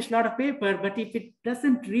have published a lot of paper, but if it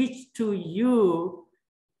doesn't reach to you,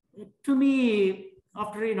 to me,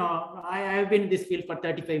 after, I've been in this field for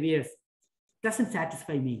 35 years, doesn't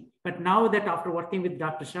satisfy me. But now that after working with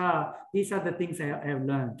Dr. Shah, these are the things I have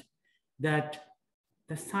learned, that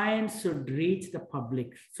the science should reach the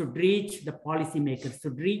public, should reach the policymakers,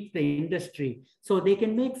 should reach the industry, so they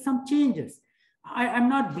can make some changes. I'm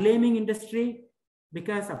not blaming industry,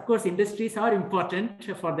 because of course industries are important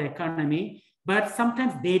for the economy, but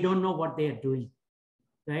sometimes they don't know what they are doing,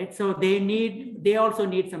 right? So they also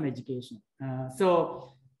need some education.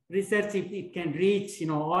 So research, if it can reach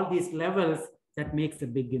all these levels, that makes a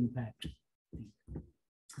big impact.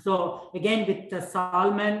 So again, with the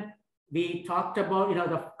Salmon, we talked about,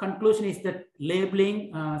 the conclusion is that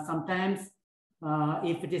labeling, sometimes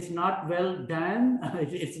if it is not well done,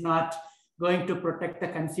 it's not going to protect the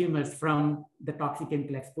consumers from the toxic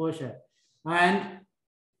chemical exposure. And,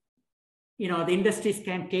 the industries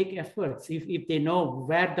can take efforts. If they know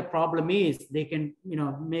where the problem is, they can,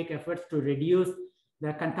 make efforts to reduce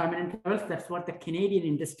the contaminant levels. That's what the Canadian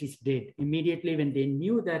industries did. Immediately when they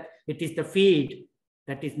knew that it is the feed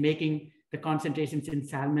that is making the concentrations in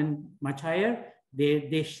salmon much higher,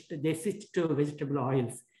 they switched to vegetable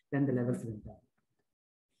oils, then the levels went down.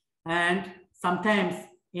 And sometimes,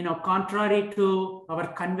 contrary to our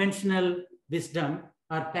conventional wisdom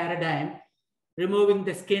or paradigm, removing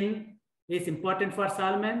the skin is important for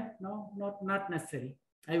salmon. No, not necessary.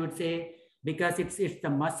 I would say, because it's the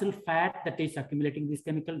muscle fat that is accumulating this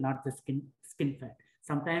chemical, not the skin fat.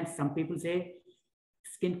 Sometimes some people say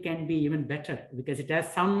skin can be even better because it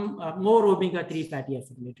has some more omega-3 fatty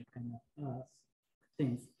acid related kind of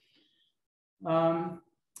things.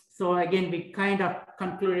 So again, we kind of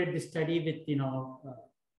concluded the study with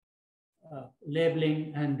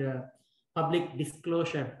labeling and public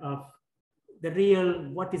disclosure of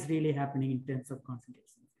what is really happening in terms of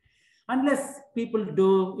concentration. Unless people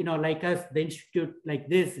do, like us, the institute like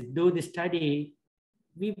this, do the study,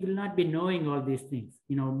 we will not be knowing all these things,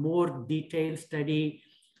 more detailed study.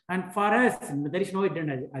 And for us, there is no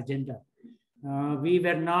hidden agenda. We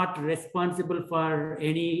were not responsible for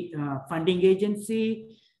any funding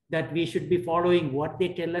agency that we should be following what they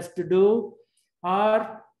tell us to do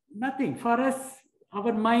or nothing. For us,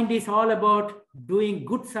 our mind is all about doing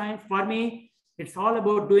good science. For me, it's all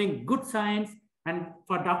about doing good science. And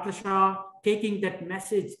for Dr. Shaw, taking that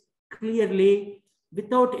message clearly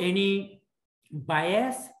without any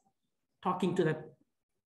bias, talking to the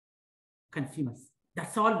consumers.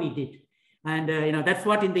 That's all we did. And that's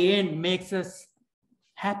what in the end makes us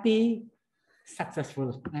happy,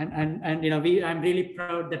 successful. And I'm really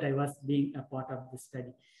proud that I was being a part of this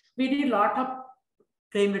study. We did a lot of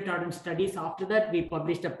flame retardant studies. After that, we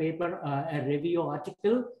published a paper, a review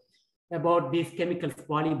article about these chemicals,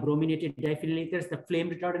 polybrominated diphenyl ethers, the flame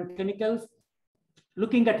retardant chemicals.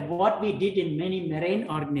 Looking at what we did in many marine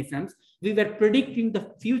organisms, we were predicting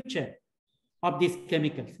the future of these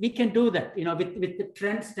chemicals. We can do that, with the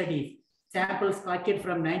trend studies. Samples collected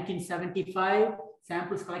from 1975,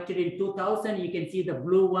 samples collected in 2000. You can see the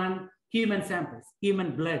blue one, human samples,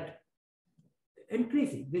 human blood.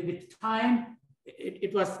 increasing. With time,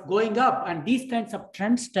 it was going up. And these kinds of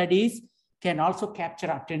trend studies can also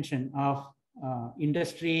capture attention of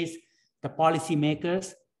industries, the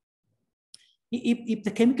policymakers. If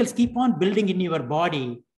the chemicals keep on building in your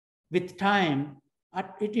body, with time,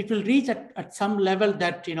 it will reach at some level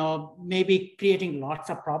that, you know, maybe creating lots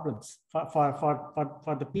of problems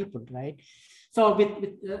for the people, right? So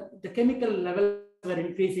with the chemical levels were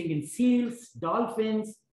increasing in seals,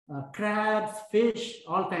 dolphins, crabs, fish,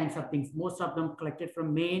 all kinds of things. Most of them collected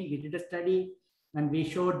from Maine. We did a study and we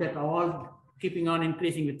showed that all keeping on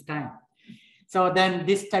increasing with time. So then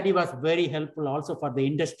this study was very helpful also for the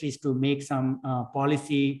industries to make some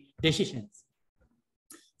policy decisions.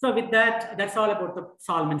 So with that, that's all about the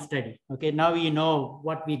Salmon study. Okay, now you know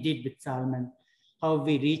what we did with Salmon, how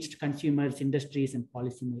we reached consumers, industries, and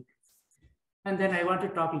policymakers. And then I want to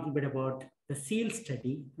talk a little bit about the seal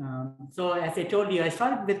study. So as I told you, I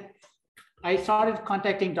started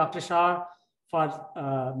contacting Dr. Shaw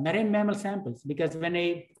for marine mammal samples, because when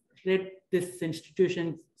I read this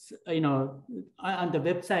institution's, you know, on the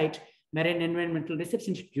website, Marine Environmental Research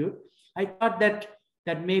Institute, I thought that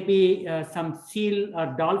maybe some seal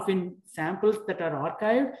or dolphin samples that are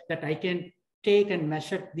archived that I can take and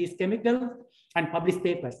measure these chemicals and publish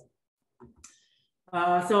papers.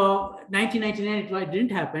 So 1999, it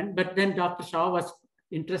didn't happen, but then Dr. Shaw was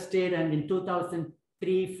interested, and in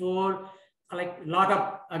 2003-04, like a lot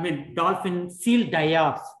of, dolphin seal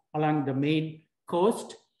die-offs along the Maine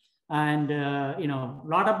coast, and you know, a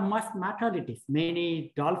lot of mass mortalities.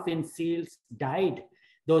 Many dolphin seals died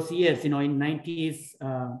those years, you know, in 90s,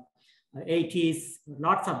 80s,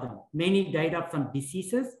 lots of them. Many died of some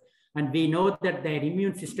diseases, and we know that their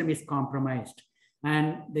immune system is compromised.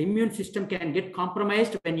 And the immune system can get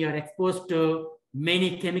compromised when you're exposed to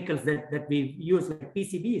many chemicals that we use, like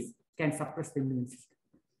PCBs, can suppress the immune system.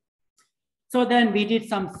 So then we did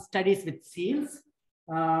some studies with seals.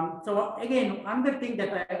 So again, another thing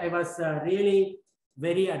that I was really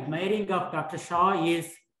very admiring of Dr. Shaw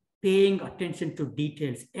is paying attention to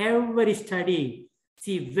details. Every study,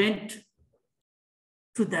 she went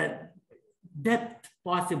to the depth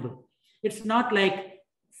possible. It's not like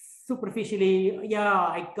superficially, yeah,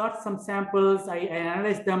 I got some samples, I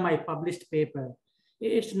analyzed them, I published paper.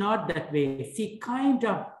 It's not that way. She kind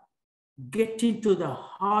of get into the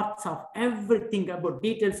hearts of everything about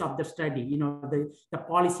details of the study, you know, the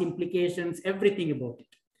policy implications, everything about it.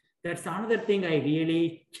 That's another thing I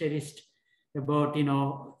really cherished about, you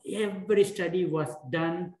know, every study was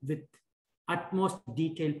done with utmost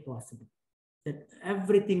detail possible, that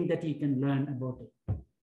everything that you can learn about it.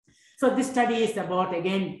 So this study is about,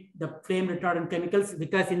 again, the flame retardant chemicals,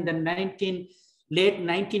 because in the late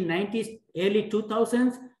 1990s, early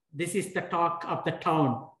 2000s, this is the talk of the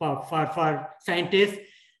town for scientists,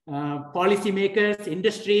 policymakers,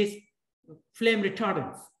 industries. Flame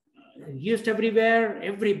retardants used everywhere,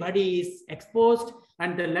 everybody is exposed,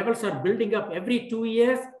 and the levels are building up every 2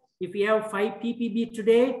 years. If you have 5 ppb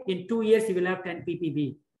today, in 2 years, you will have 10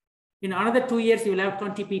 ppb. In another 2 years, you will have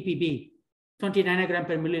 20 ppb, 20 nanogram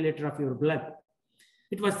per milliliter of your blood.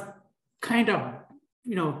 It was kind of,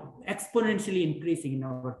 you know, exponentially increasing in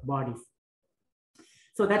our bodies.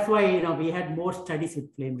 So that's why, you know, we had more studies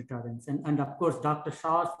with flame retardants. And of course, Dr.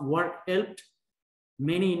 Shaw's work helped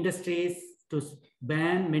many industries to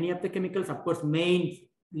ban many of the chemicals. Of course, main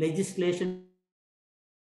legislation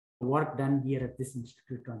work done here at this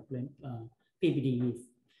institute on PBDEs.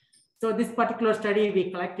 So this particular study,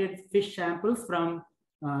 we collected fish samples from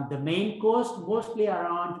the Maine coast, mostly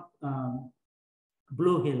around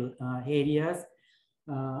Blue Hill areas.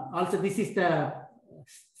 Also, this is the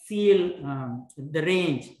seal, the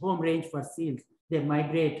range, home range for seals. They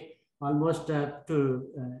migrate almost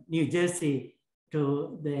to New Jersey,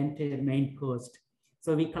 to the entire Maine coast.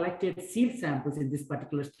 So we collected seal samples in this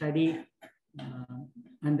particular study,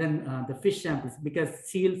 and then the fish samples, because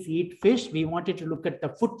seals eat fish. We wanted to look at the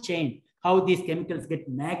food chain, how these chemicals get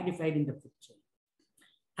magnified in the food chain.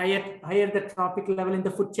 Higher the trophic level in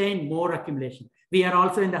the food chain, more accumulation. We are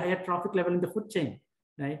also in the higher trophic level in the food chain,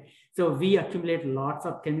 right? So we accumulate lots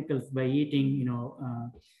of chemicals by eating, you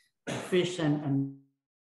know, fish and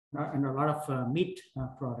a lot of meat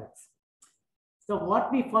products. So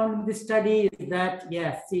what we found in this study is that,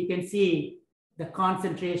 yes, so you can see the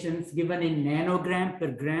concentrations given in nanogram per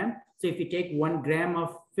gram. So if you take 1 gram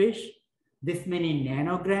of fish, this many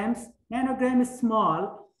nanograms. Nanogram is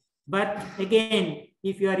small, but again,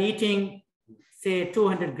 if you are eating, say,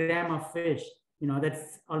 200 gram of fish, you know,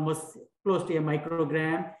 that's almost close to a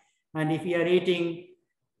microgram. And if you are eating,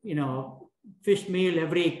 you know, fish meal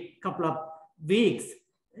every couple of weeks,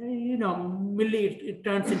 it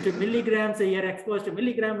turns into milligrams, so you're exposed to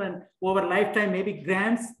milligram, and over lifetime, maybe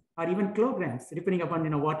grams or even kilograms, depending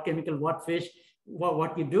upon, what chemical, what fish,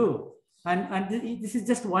 what you do. And this is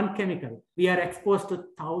just one chemical. We are exposed to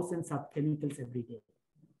thousands of chemicals every day.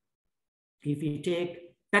 If you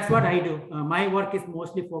take, that's what I do. My work is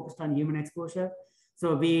mostly focused on human exposure.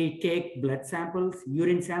 So we take blood samples,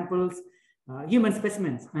 urine samples, human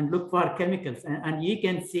specimens, and look for chemicals. And you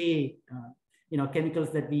can see,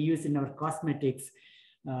 chemicals that we use in our cosmetics,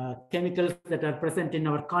 chemicals that are present in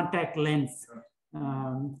our contact lens,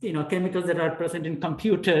 chemicals that are present in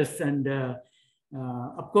computers, and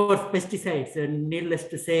of course, pesticides. And needless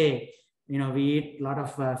to say, we eat a lot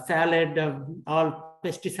of salad, all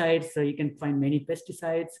pesticides. So you can find many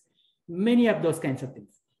pesticides, many of those kinds of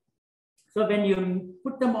things. So when you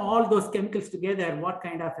put all those chemicals together, what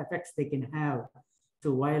kind of effects they can have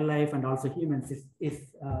to wildlife and also humans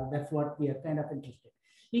is that's what we are kind of interested.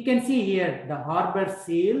 You can see here the harbor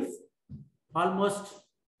seals almost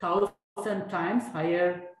 1,000 times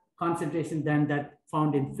higher concentration than that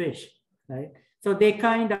found in fish, right? So they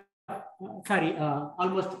kind of,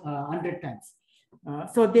 almost 100 times.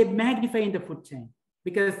 So they magnify in the food chain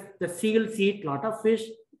because the seals eat a lot of fish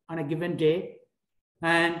on a given day.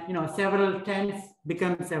 And, several tens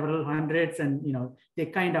become several hundreds, and, they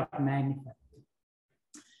kind of magnify.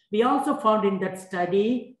 We also found in that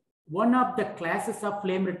study, one of the classes of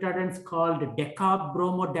flame retardants called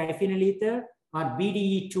decabromodiphenyl ether, or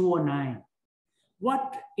BDE 209.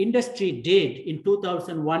 What industry did in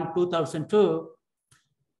 2001, 2002,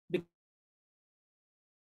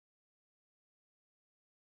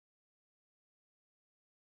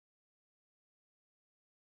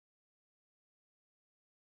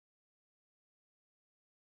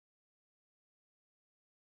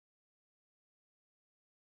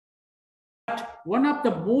 one of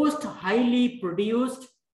the most highly produced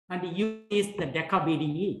and used is the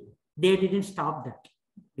DecaBDE. They didn't stop that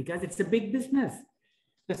because it's a big business.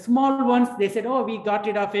 The small ones, they said, oh, we got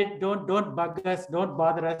rid of it. Don't bug us. Don't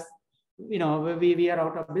bother us. We are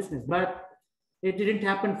out of business. But it didn't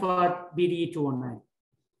happen for BDE 209.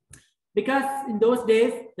 Because in those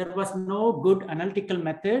days, there was no good analytical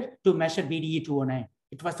method to measure BDE 209.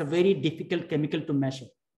 It was a very difficult chemical to measure.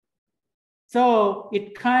 So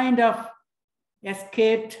it kind of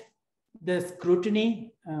escaped the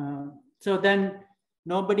scrutiny. So then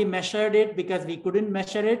nobody measured it because we couldn't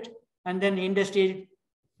measure it. And then the industry,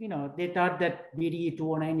 they thought that BDE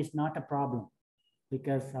 209 is not a problem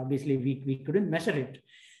because obviously we couldn't measure it.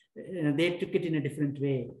 They took it in a different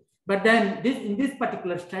way. But then in this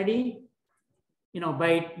particular study,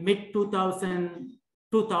 by mid 2000s,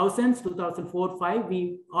 2004, 5,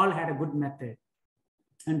 we all had a good method.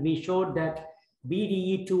 And we showed that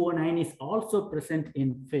BDE 209 is also present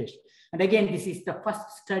in fish. And again, this is the first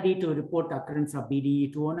study to report occurrence of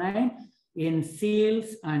BDE 209 in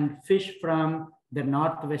seals and fish from the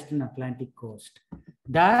northwestern Atlantic coast.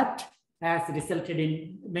 That has resulted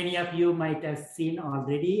in, many of you might have seen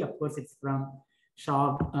already, of course, it's from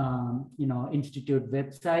Shaw Institute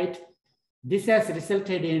website. This has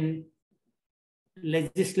resulted in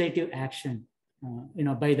legislative action,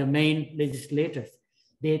 by the main legislators.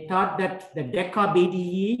 They thought that the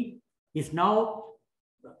DecaBDE is now,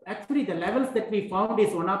 actually the levels that we found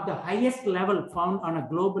is one of the highest level found on a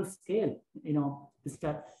global scale.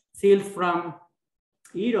 Seals from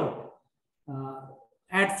Europe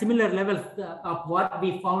at similar levels of what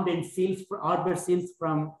we found in seals, harbor seals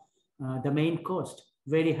from the main coast,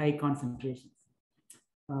 very high concentrations.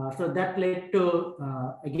 So that led to,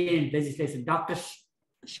 again, legislation. Dr.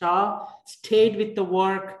 Shaw stayed with the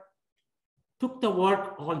work, took the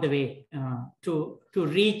work all the way to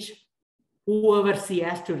reach whoever she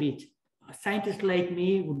has to reach. A scientist like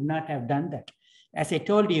me would not have done that. As I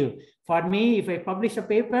told you, for me, if I publish a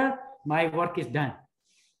paper, my work is done.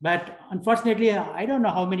 But unfortunately, I don't know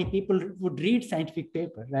how many people would read scientific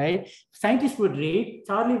paper, right? Scientists would read,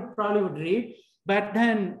 Charlie probably would read, but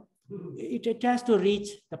then it has to reach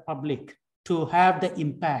the public to have the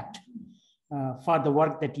impact for the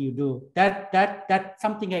work that you do. That's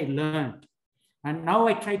something I learned. And now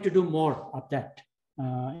I try to do more of that,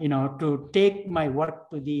 to take my work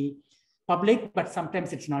to the public, but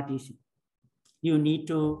sometimes it's not easy. You need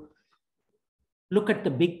to look at the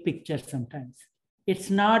big picture sometimes. It's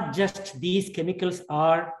not just these chemicals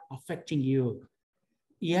are affecting you.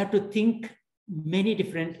 You have to think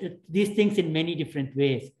these things in many different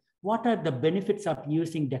ways. What are the benefits of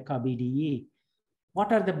using DecaBDE?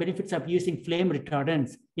 What are the benefits of using flame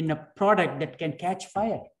retardants in a product that can catch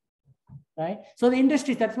fire? Right? So the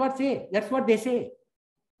industry, that's what they say.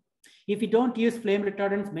 If you don't use flame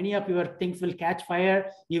retardants, many of your things will catch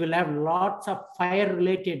fire. You will have lots of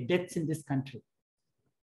fire-related deaths in this country.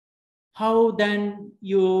 How then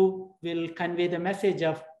you will convey the message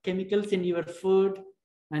of chemicals in your food?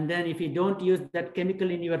 And then if you don't use that chemical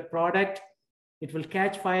in your product, it will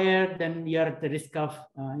catch fire. Then you're at the risk of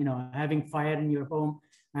having fire in your home,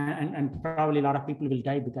 and probably a lot of people will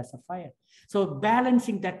die because of fire. So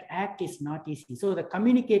balancing that act is not easy. So the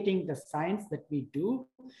communicating the science that we do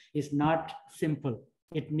is not simple.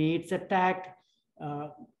 It needs a tact.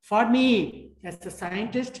 For me, as a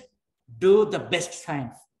scientist, do the best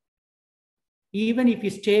science. Even if you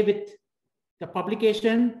stay with the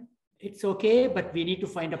publication, it's okay, but we need to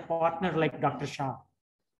find a partner like Dr. Shaw.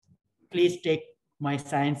 Please take my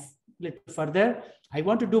science a little further. I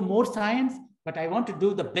want to do more science, but I want to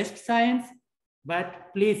do the best science.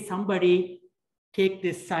 But please, somebody take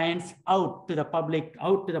this science out to the public,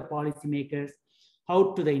 out to the policymakers,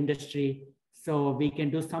 out to the industry, so we can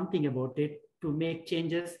do something about it to make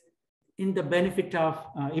changes in the benefit of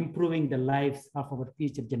improving the lives of our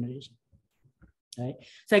future generation. Right.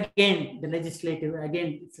 So again, the legislative,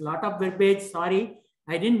 again, it's a lot of verbiage. Sorry,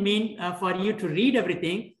 I didn't mean for you to read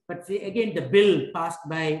everything, but see, again, the bill passed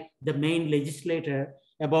by the main legislator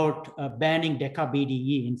about banning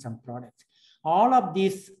deca-BDE in some products. All of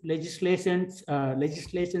these legislations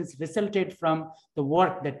resulted from the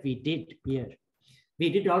work that we did here. We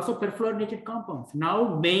did also perfluorinated compounds.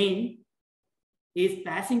 Now Maine is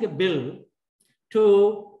passing a bill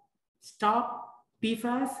to stop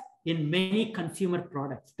PFAS in many consumer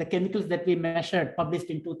products. The chemicals that we measured,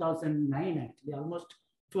 published in 2009, actually, almost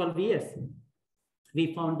 12 years.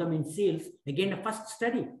 We found them in seals. Again, a first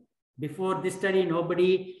study. Before this study,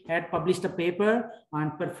 nobody had published a paper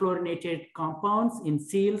on perfluorinated compounds in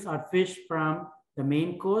seals or fish from the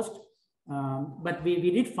Maine coast. But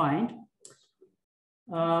we did find.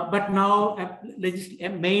 But now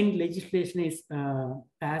Maine legislation is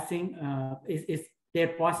passing,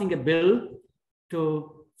 they're passing a bill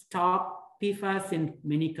to stop PFAS in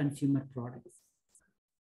many consumer products.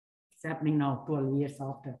 It's happening now 12 years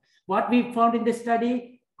after. What we found in this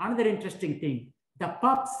study, another interesting thing, the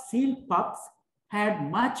pups, seal pups,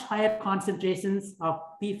 had much higher concentrations of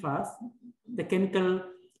PFAS, the chemical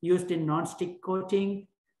used in non-stick coating,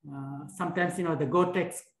 sometimes, the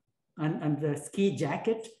Gore-Tex and the ski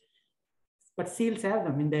jacket, but seals have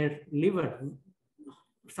them in their liver,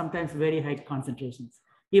 sometimes very high concentrations,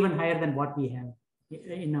 even higher than what we have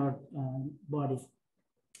in our bodies.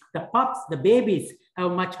 The pups, the babies,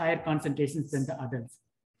 have much higher concentrations than the adults.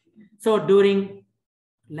 So during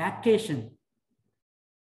lactation,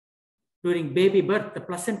 during baby birth, the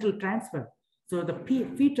placental transfer, so the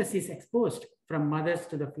fetus is exposed from mothers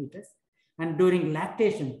to the fetus. And during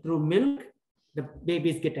lactation, through milk, the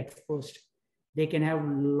babies get exposed. They can have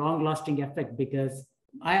long-lasting effect because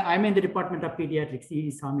I'm in the Department of Pediatrics.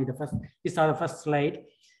 You saw the first slide.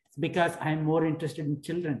 It's because I'm more interested in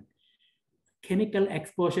children. Chemical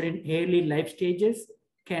exposure in early life stages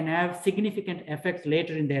can have significant effects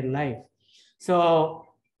later in their life. So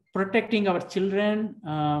protecting our children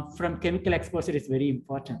from chemical exposure is very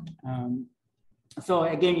important. So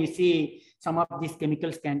again, you see some of these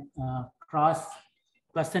chemicals can cross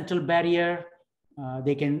placental barrier.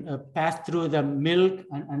 They can pass through the milk,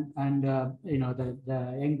 and the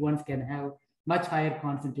young ones can have much higher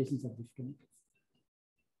concentrations of these chemicals.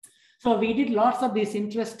 So we did lots of this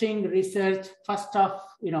interesting research.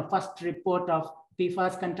 First report of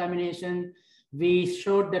PFAS contamination. We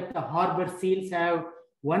showed that the harbor seals have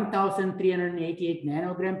 1,388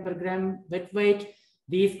 nanogram per gram wet weight.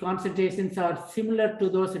 These concentrations are similar to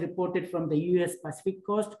those reported from the US Pacific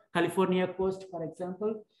coast, California coast, for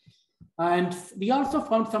example. And we also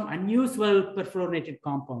found some unusual perfluorinated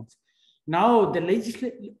compounds. Now the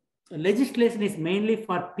legislation is mainly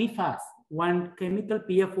for PFAS, one chemical,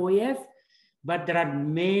 PFOS, but there are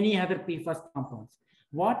many other PFAS compounds.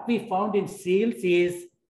 What we found in seals is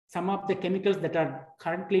some of the chemicals that are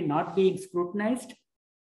currently not being scrutinized,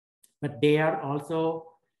 but they are also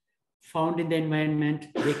found in the environment.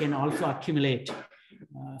 They can also accumulate.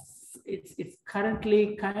 It's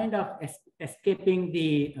currently kind of escaping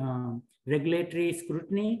the regulatory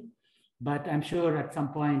scrutiny, but I'm sure at some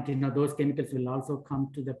point, those chemicals will also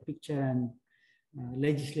come to the picture, and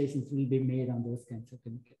legislations will be made on those kinds of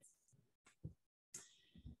chemicals.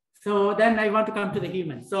 So then I want to come to the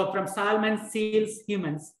humans. So from salmon, seals,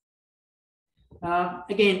 humans.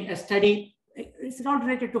 Again, a study, it's not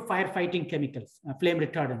related to firefighting chemicals, flame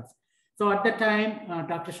retardants. So at the time,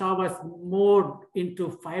 Dr. Shaw was more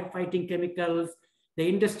into firefighting chemicals, The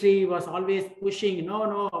industry was always pushing,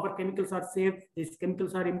 no, our chemicals are safe. These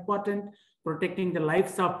chemicals are important, protecting the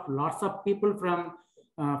lives of lots of people from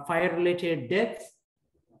fire-related deaths.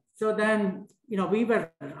 So then, we were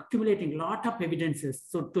accumulating a lot of evidences.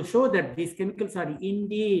 So to show that these chemicals are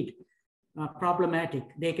indeed problematic.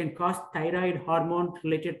 They can cause thyroid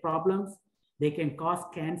hormone-related problems. They can cause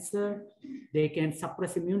cancer. They can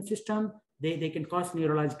suppress immune system. They can cause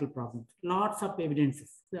neurological problems. Lots of evidences,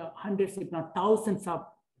 hundreds, if not thousands of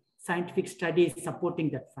scientific studies supporting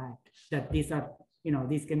that fact that these are,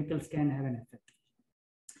 these chemicals can have an effect.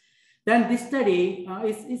 Then this study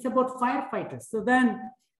is about firefighters. So then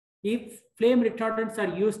if flame retardants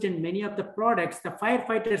are used in many of the products, the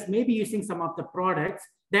firefighters may be using some of the products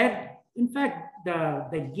that, in fact,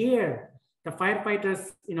 the gear, the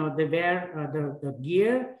firefighters, they wear the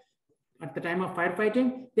gear at the time of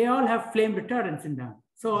firefighting, they all have flame retardants in them.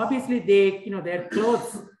 So obviously their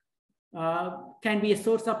clothes can be a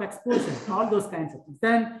source of exposure, all those kinds of things.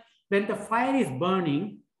 Then when the fire is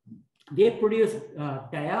burning, they produce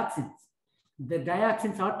dioxins. The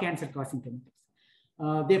dioxins are cancer-causing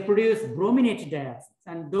chemicals. They produce brominated dioxins,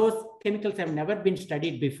 and those chemicals have never been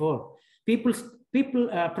studied before. People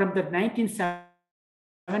from the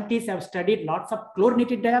 1970s have studied lots of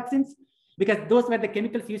chlorinated dioxins, because those were the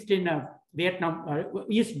chemicals used in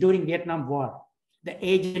used during Vietnam War. The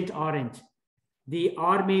Agent Orange. The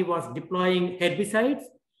army was deploying herbicides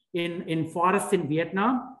in forests in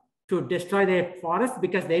Vietnam to destroy the forests,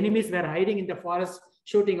 because the enemies were hiding in the forest,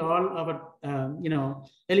 shooting all our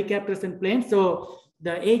helicopters and planes. So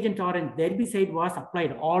the Agent Orange, the herbicide, was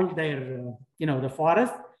applied all their the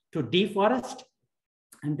forest to deforest,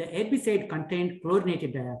 and the herbicide contained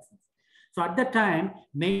chlorinated dioxins. So at that time,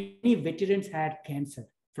 many veterans had cancer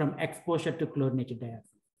from exposure to chlorinated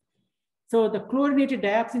dioxins. So the chlorinated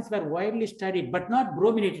dioxins were widely studied, but not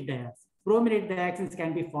brominated dioxins. Brominated dioxins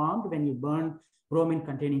can be formed when you burn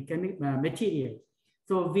bromine-containing material.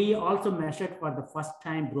 So we also measured for the first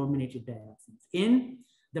time brominated dioxins in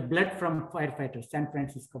the blood from firefighters, San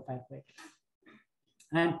Francisco firefighters.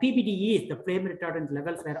 And PBDEs, the flame retardant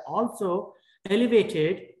levels, were also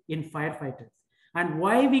elevated in firefighters. And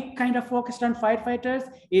why we kind of focused on firefighters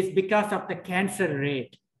is because of the cancer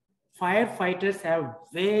rate. Firefighters have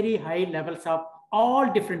very high levels of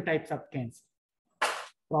all different types of cancer.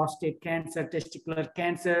 Prostate cancer, testicular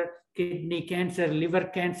cancer, kidney cancer, liver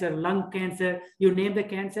cancer, lung cancer, you name the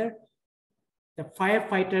cancer. The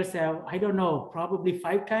firefighters have, I don't know, probably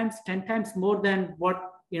 5 times, 10 times more than what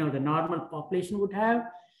the normal population would have.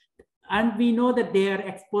 And we know that they are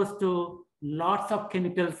exposed to lots of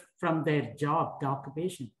chemicals from their job, the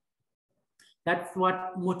occupation. That's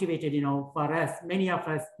what motivated, for us, many of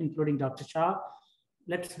us, including Dr. Shaw,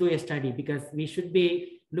 let's do a study, because we should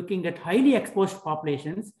be looking at highly exposed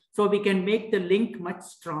populations so we can make the link much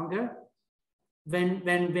stronger. When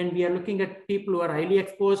we are looking at people who are highly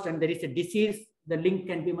exposed and there is a disease, the link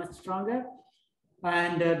can be much stronger.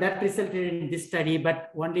 And that resulted in this study,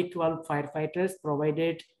 but only 12 firefighters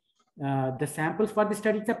provided the samples for the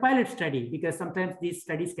study. It's a pilot study, because sometimes these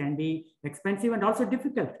studies can be expensive and also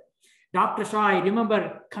difficult. Dr. Shaw, I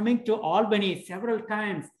remember coming to Albany several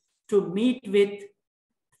times to meet with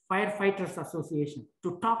Firefighters Association,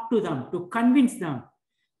 to talk to them, to convince them,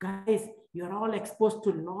 guys, you're all exposed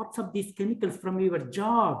to lots of these chemicals from your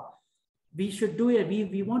job. We should do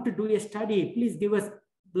we want to do a study. Please give us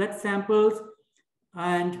blood samples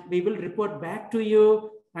and we will report back to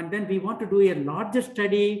you. And then we want to do a larger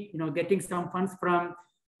study, getting some funds from,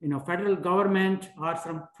 federal government or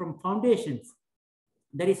from foundations.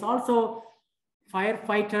 There is also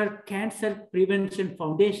Firefighter Cancer Prevention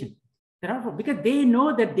Foundation. Because they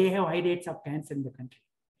know that they have high rates of cancer in the country.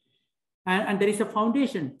 And there is a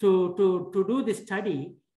foundation to do this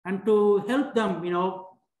study and to help them,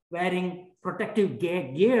 wearing protective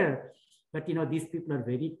gear. But, these people are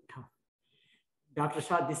very tough. Dr.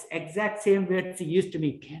 Shaw, this exact same words he used to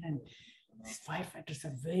me, Kannan, these firefighters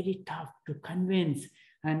are very tough to convince.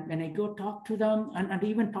 And when I go talk to them, and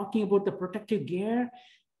even talking about the protective gear,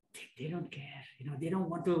 they don't care. They don't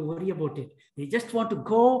want to worry about it. They just want to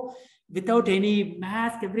go without any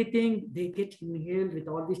mask, everything. They get inhaled with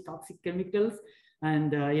all these toxic chemicals.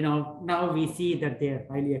 And, now we see that they are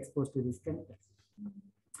highly exposed to these chemicals.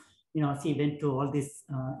 She went to all this.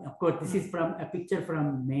 Of course, this is from a picture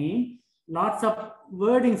from Maine. Lots of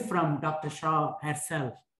wordings from Dr. Shaw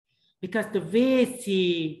herself, because the way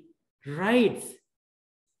she writes,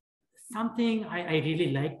 something I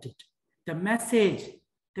really liked it. The message,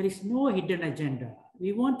 there is no hidden agenda.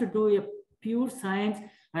 We want to do a pure science,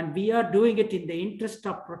 and we are doing it in the interest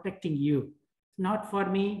of protecting you. Not for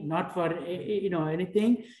me, not for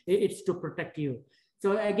anything. It's to protect you.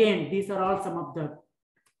 So again, these are all some of the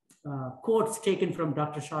quotes taken from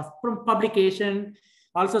Dr. Shaw's from publication,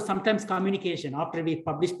 also sometimes communication. After we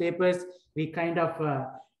publish papers, we kind of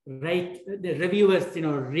write, the reviewers,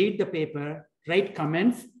 read the paper, write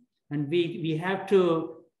comments, and we have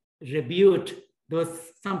to rebut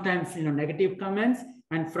those sometimes, negative comments,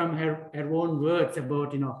 and from her own words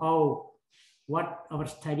about, what our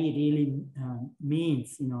study really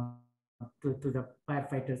means, to the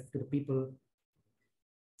firefighters, to the people.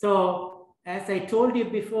 So as I told you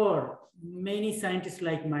before, many scientists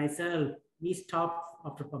like myself, we stopped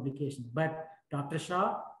after publication, but Dr.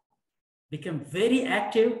 Shaw became very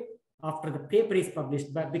active after the paper is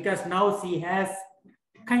published, but because now she has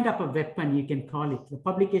kind of a weapon, you can call it. The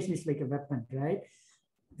publication is like a weapon, right?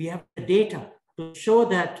 We have the data to show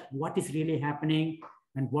that what is really happening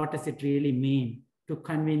and what does it really mean to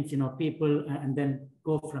convince, people, and then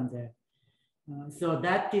go from there. So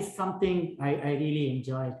that is something I really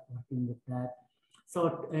enjoyed working with that.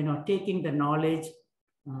 So, taking the knowledge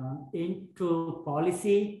into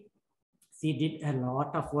policy, she did a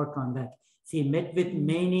lot of work on that. She met with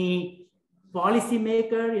many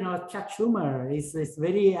policymakers. Chuck Schumer is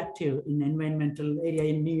very active in environmental area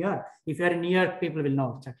in New York. If you're in New York, people will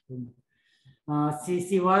know Chuck Schumer.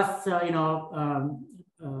 She was,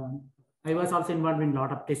 I was also involved in a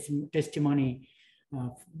lot of testimony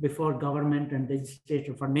before government and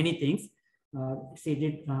legislature for many things. She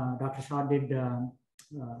did, Dr. Shaw did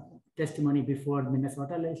testimony before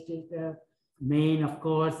Minnesota legislature, Maine, of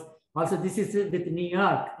course. Also, this is with New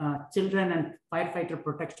York, Children and Firefighter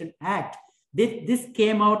Protection Act. This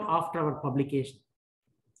came out after our publication,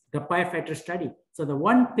 the firefighter study. So the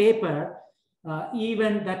one paper,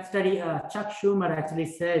 even that study, Chuck Schumer actually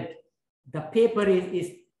said, the paper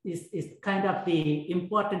is kind of the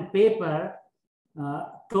important paper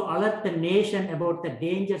to alert the nation about the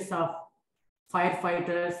dangers of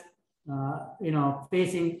firefighters,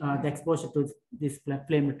 facing the exposure to this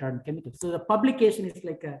flame retardant chemicals. So the publication is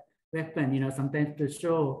like a weapon, sometimes to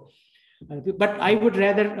show. But I would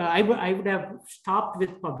rather, I would have stopped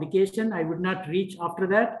with publication. I would not reach after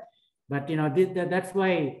that. But that's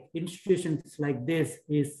why institutions like this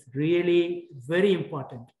is really very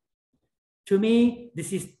important. To me,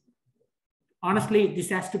 this is, honestly, this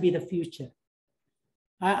has to be the future.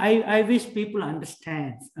 I wish people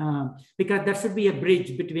understand, because there should be a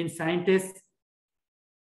bridge between scientists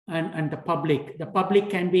and the public. The public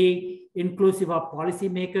can be inclusive of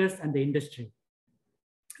policymakers and the industry.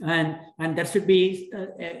 And there should be,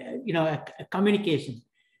 a communication.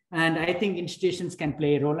 And I think institutions can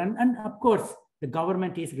play a role. And of course, the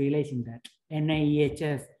government is realizing that.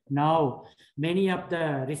 NIEHS, now, many of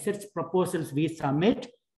the research proposals we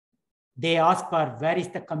submit, they ask for where is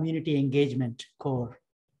the community engagement core.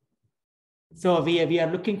 So we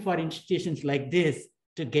are looking for institutions like this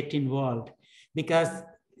to get involved, because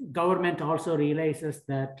government also realizes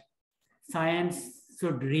that science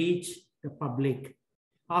should reach the public.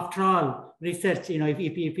 After all, research,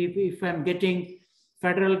 if I'm getting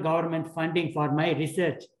federal government funding for my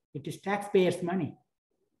research, it is taxpayers' money.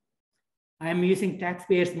 I am using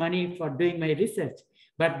taxpayers' money for doing my research,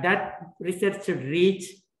 but that research should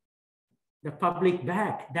reach the public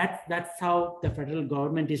back. That's how the federal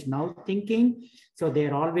government is now thinking. So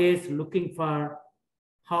they're always looking for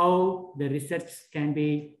how the research can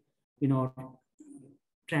be,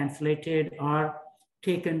 translated or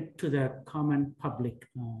taken to the common public.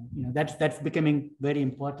 That's becoming very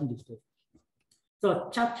important these days. So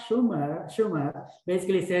Chuck Schumer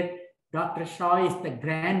basically said, Dr. Shaw is the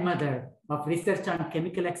grandmother of research on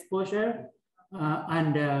chemical exposure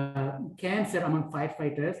and cancer among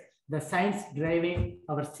firefighters, the science driving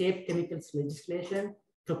our safe chemicals legislation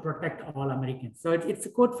to protect all Americans. So it's a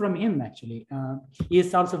quote from him, actually. He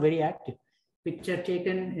is also very active. Picture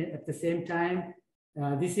taken at the same time.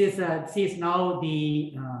 She is now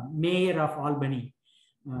the mayor of Albany.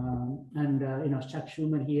 Chuck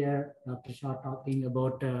Schumer here, Dr. Shaw talking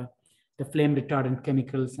about the flame retardant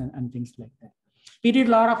chemicals and things like that. We did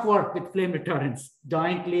a lot of work with flame retardants,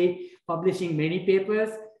 jointly publishing many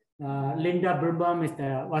papers. Linda Birnbaum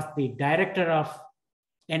was the director of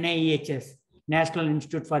NIEHS, National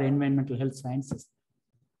Institute for Environmental Health Sciences.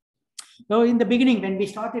 So in the beginning, when we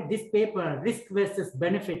started this paper, risk versus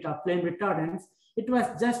benefit of flame retardants, it was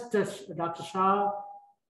just Dr. Shaw,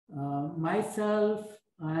 myself,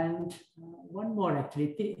 and one more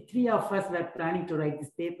actually. Three of us were planning to write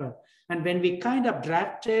this paper. And when we kind of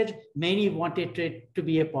drafted, many wanted to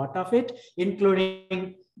be a part of it,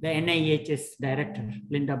 including the NIEHS director,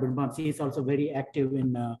 Linda Birnbaum. She is also very active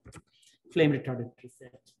in flame retardant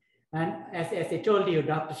research. And as I told you,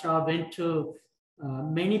 Dr. Shaw went to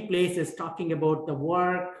many places talking about the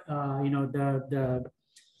work,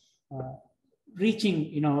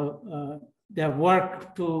 reaching, their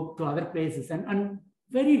work to other places. And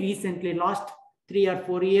very recently, last 3 or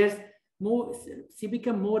 4 years, she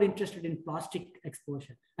became more interested in plastic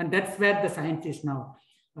exposure. And that's where the science is now.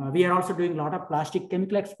 We are also doing a lot of plastic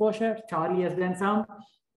chemical exposure. Charlie has done some.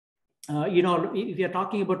 If you're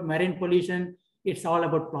talking about marine pollution, it's all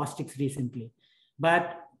about plastics recently.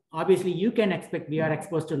 But obviously, you can expect we are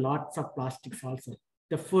exposed to lots of plastics also.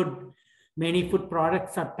 Many food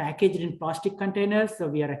products are packaged in plastic containers, so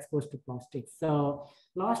we are exposed to plastics. So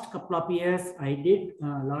last couple of years, I did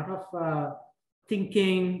a lot of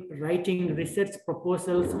thinking, writing research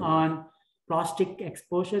proposals on plastic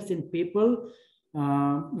exposures in people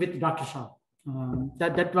with Dr. Shaw.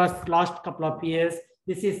 That was last couple of years.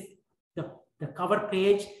 This is the cover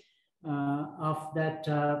page of that,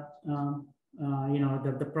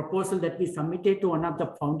 the proposal that we submitted to one of the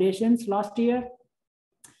foundations last year.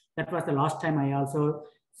 That was the last time I also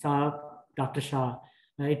saw Dr. Shaw.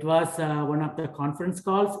 It was one of the conference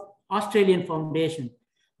calls, Australian Foundation.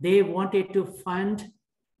 They wanted to fund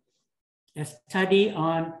a study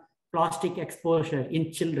on plastic exposure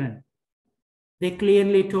in children. They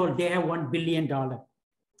clearly told they have $1 billion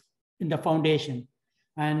in the foundation.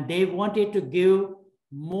 And they wanted to give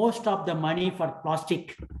most of the money for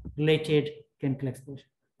plastic-related chemical exposure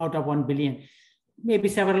out of 1 billion. Maybe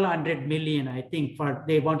several hundred million, I think,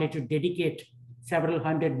 they wanted to dedicate several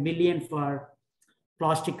hundred million for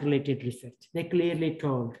plastic-related research. They clearly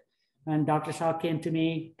told. And Dr. Shaw came to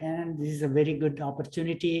me, and this is a very good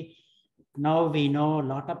opportunity. Now we know a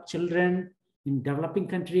lot of children in developing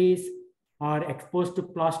countries are exposed to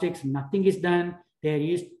plastics. Nothing is done.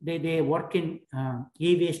 They work in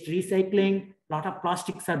e-waste recycling. A lot of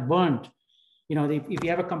plastics are burnt. If you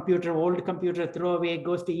have a computer, old computer, throw away,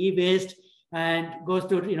 goes to e-waste and goes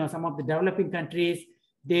to some of the developing countries.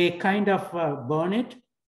 They kind of burn it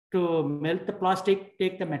to melt the plastic,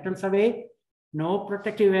 take the metals away. No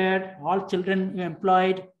protective wear. All children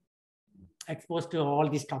employed, exposed to all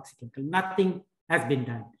these toxic chemicals. Nothing has been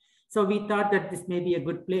done. So we thought that this may be a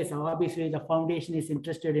good place. Obviously, the foundation is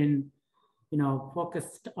interested in,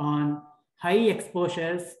 focused on high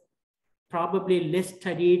exposures, probably less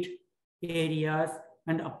studied areas,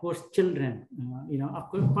 and of course, children. Of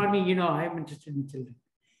course, for me, I'm interested in children.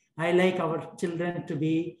 I like our children to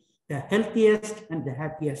be the healthiest and the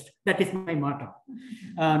happiest. That is my motto.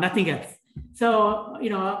 Nothing else. So,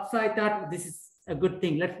 so I thought this is a good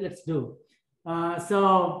thing. Let's do.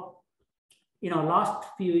 Last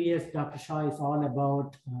few years, Dr. Shaw is all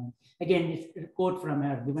about, again, it's a quote from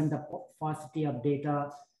her, given the paucity of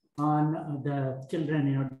data on the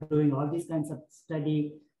children, doing all these kinds of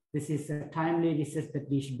study, this is a timely research that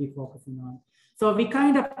we should be focusing on. So we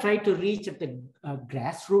kind of try to reach at the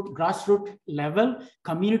grassroots level,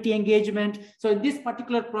 community engagement. So in this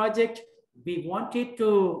particular project, we wanted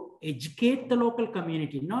to educate the local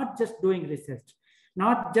community, not just doing research,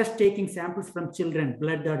 not just taking samples from children,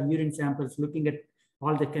 blood or urine samples, looking at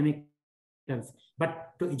all the chemicals,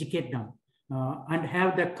 but to educate them and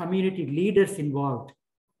have the community leaders involved,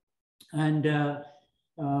 and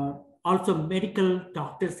also medical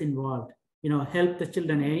doctors involved, help the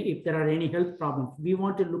children if there are any health problems. We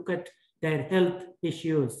want to look at their health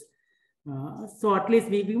issues. So at least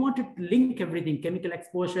we wanted to link everything: chemical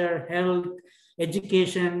exposure, health,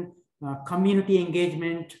 education, community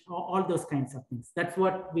engagement, all those kinds of things. That's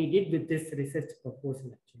what we did with this research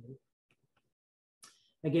proposal, actually.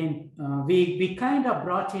 Again, we kind of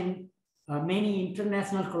brought in many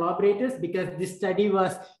international collaborators because this study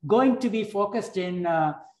was going to be focused in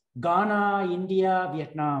Ghana, India,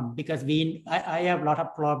 Vietnam, because I have a lot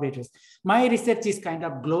of collaborators. My research is kind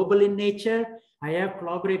of global in nature. I have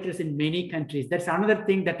collaborators in many countries. That's another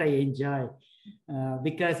thing that I enjoy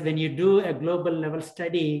because when you do a global level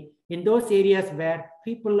study in those areas where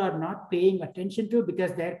people are not paying attention to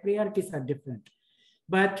because their priorities are different.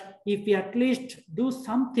 But if we at least do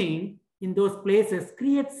something in those places,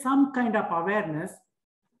 create some kind of awareness,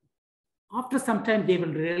 after some time they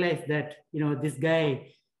will realize that, this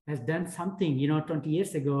guy has done something, 20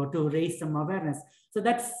 years ago to raise some awareness. So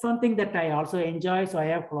that's something that I also enjoy. So I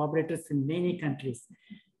have collaborators in many countries.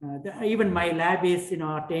 Even my lab is,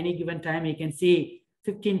 at any given time, you can see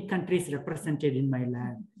 15 countries represented in my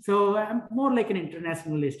lab. So I'm more like an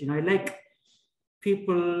internationalist. I like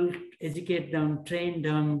people, educate them, train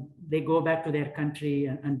them. They go back to their country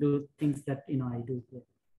and do things that, I do here.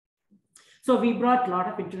 So we brought a lot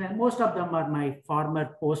of internet. Most of them are my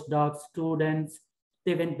former postdocs, students.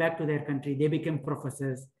 They went back to their country. They became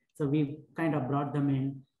professors. So we kind of brought them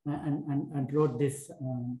in and wrote this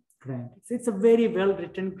grant. So it's a very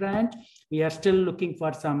well-written grant. We are still looking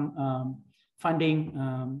for some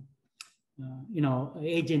funding,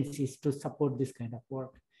 agencies to support this kind of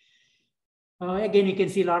work. Again, you can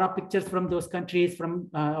see a lot of pictures from those countries, from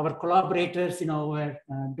our collaborators, who are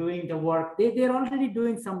doing the work. They're already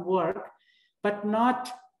doing some work, but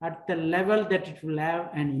not at the level that it will have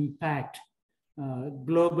an impact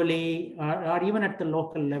globally or even at the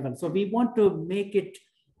local level. So we want to make it,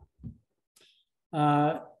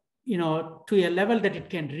 to a level that it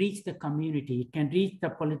can reach the community, it can reach the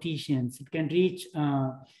politicians, it can reach,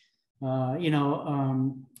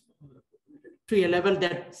 to a level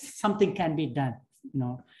that something can be done.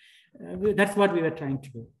 That's what we were trying to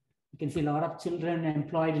do. You can see a lot of children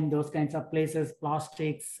employed in those kinds of places,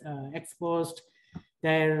 plastics, exposed.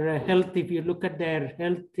 Their health, if you look at their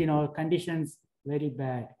health, conditions, very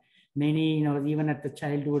bad. Many, even at the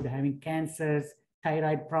childhood, having cancers,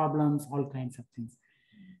 thyroid problems, all kinds of things.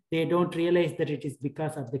 They don't realize that it is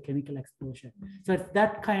because of the chemical exposure. So it's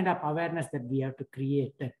that kind of awareness that we have to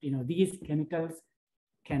create, that these chemicals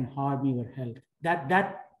can harm your health.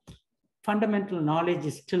 That fundamental knowledge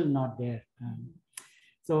is still not there.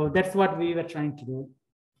 So that's what we were trying to do.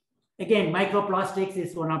 Again, microplastics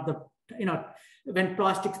is one of the, when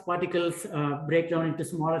plastics particles break down into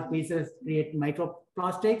smaller pieces, create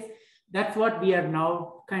microplastics. That's what we are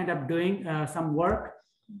now kind of doing some work.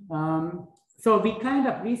 So we kind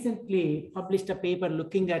of recently published a paper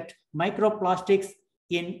looking at microplastics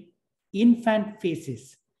in infant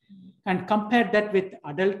feces and compared that with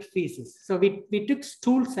adult feces. So we took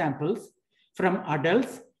stool samples from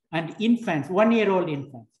adults and infants, 1-year-old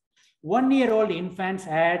infants. 1-year-old infants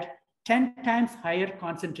had 10 times higher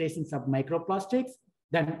concentrations of microplastics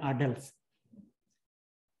than adults.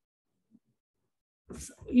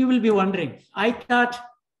 So you will be wondering, I thought,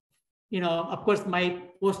 of course, my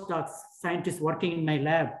postdocs, scientists working in my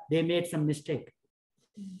lab, they made some mistake.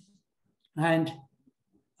 And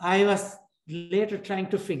I was later trying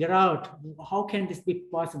to figure out, how can this be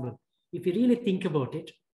possible? If you really think about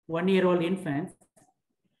it, 1-year-old infants,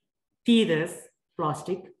 teethers,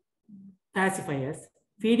 plastic, pacifiers,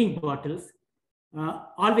 feeding bottles,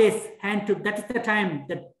 always hand to, that is the time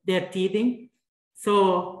that they're teething.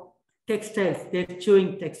 So textiles, they're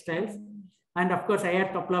chewing textiles. And of course, I had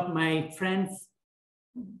a couple of my friends'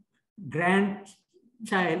 grandchild,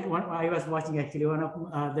 I was watching actually, one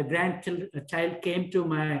of the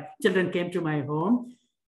children came to my home.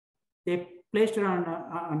 They placed her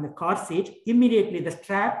on the car seat, immediately the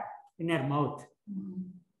strap in her mouth.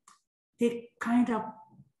 They kind of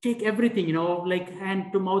take everything, like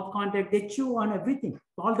hand to mouth contact, they chew on everything,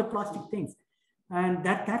 all the plastic things. And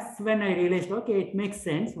that's when I realized, okay, it makes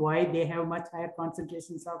sense why they have much higher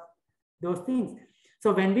concentrations of those things.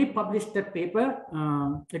 So when we published that paper,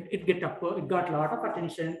 it got a lot of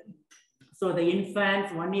attention. So the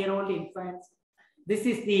infants, 1-year-old infants, this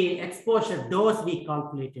is the exposure dose we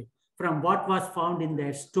calculated from what was found in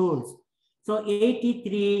their stools. So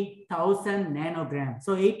 83,000 nanograms,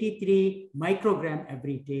 so 83 microgram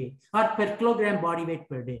every day, or per kilogram body weight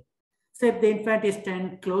per day. So if the infant is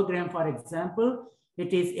 10 kilogram, for example,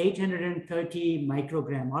 it is 830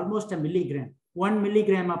 microgram, almost a milligram. 1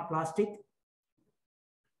 milligram of plastic,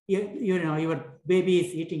 your baby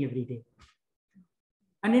is eating every day.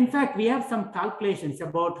 And in fact, we have some calculations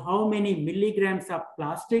about how many milligrams of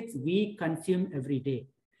plastics we consume every day.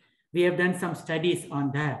 We have done some studies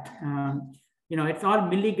on that. It's all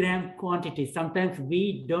milligram quantities. Sometimes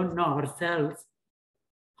we don't know ourselves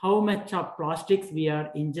how much of plastics we are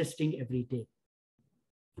ingesting every day.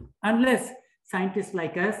 Unless scientists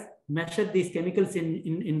like us measure these chemicals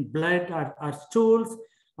in blood or stools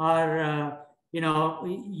or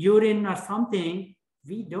urine or something,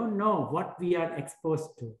 we don't know what we are exposed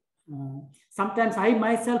to. Sometimes I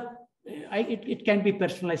myself, it can be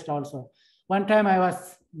personalized also. One time I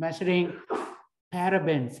was measuring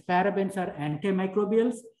parabens. Parabens are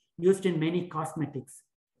antimicrobials used in many cosmetics.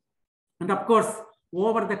 And of course,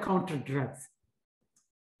 over-the-counter drugs,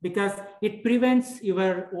 because it prevents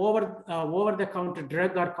your over-the-counter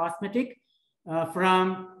drug or cosmetic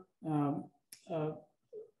from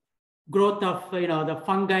growth of the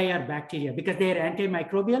fungi or bacteria, because they are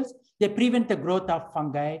antimicrobials. They prevent the growth of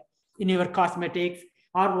fungi in your cosmetics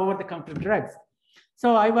or over-the-counter drugs.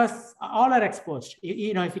 So all are exposed.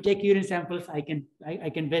 If you take urine samples, I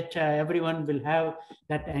can bet everyone will have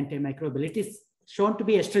that antimicrobial. It is shown to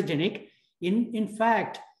be estrogenic. In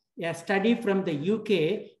fact, a study from the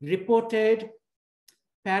UK reported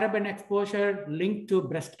paraben exposure linked to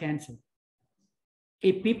breast cancer.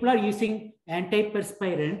 If people are using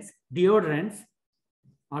antiperspirants, deodorants,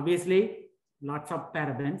 obviously lots of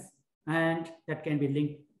parabens, and that can be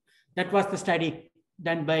linked. That was the study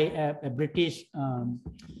done by a British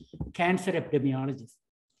cancer epidemiologist.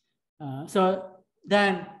 So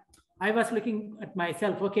then I was looking at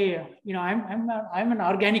myself, okay, you know, I'm an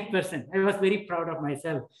organic person. I was very proud of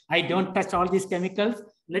myself. I don't touch all these chemicals.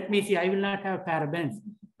 Let me see, I will not have parabens.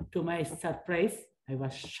 To my surprise, I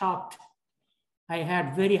was shocked. I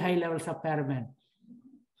had very high levels of paraben.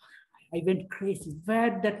 I went crazy.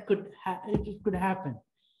 Where that could happen?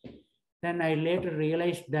 Then I later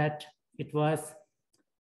realized that it was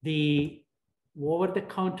the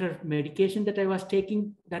over-the-counter medication that I was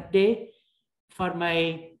taking that day for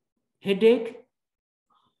my headache.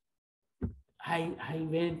 I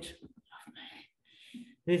went,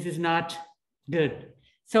 this is not good.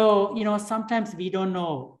 So, you know, sometimes we don't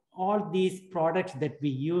know all these products that we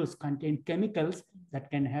use contain chemicals that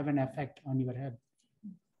can have an effect on your health.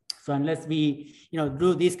 So unless we, you know,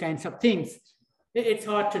 do these kinds of things, it's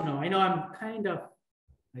hard to know. I know I'm kind of,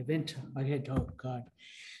 I went ahead, oh God.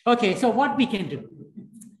 Okay, so what we can do?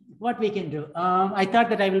 What we can do? I thought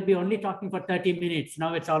that I will be only talking for 30 minutes.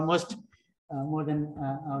 Now it's almost more than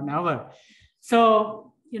an hour.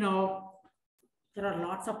 So, you know, there are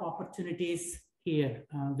lots of opportunities here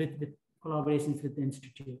with collaborations with the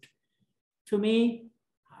Institute. To me,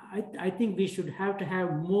 I think we should have to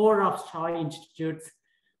have more of Shaw Institutes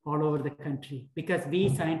all over the country, because we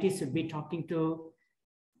scientists should be talking to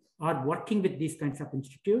or working with these kinds of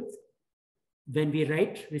institutes when we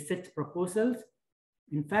write research proposals.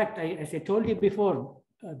 In fact, as I told you before,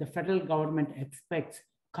 the federal government expects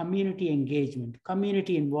community engagement,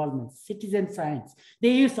 community involvement, citizen science. They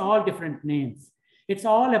use all different names. It's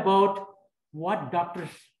all about what Dr.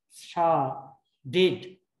 Shaw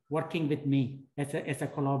did working with me as a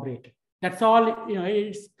collaborator. That's all, you know,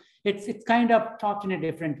 it's kind of talked in a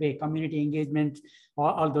different way, community engagement,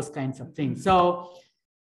 all those kinds of things. So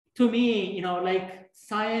to me, you know, like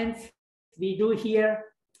science, we do here,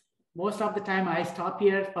 most of the time I stop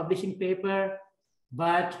here publishing paper,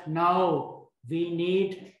 but now we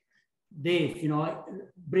need this, you know,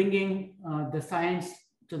 bringing the science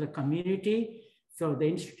to the community. So the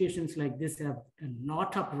institutions like this have a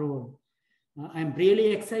lot of role. I'm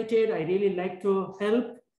really excited. I really like to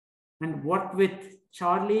help and work with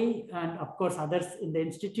Charlie and of course others in the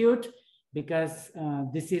Institute, because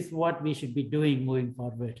this is what we should be doing moving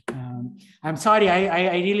forward. I'm sorry,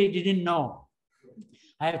 I really didn't know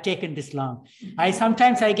I have taken this long.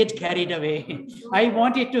 Sometimes I get carried away. I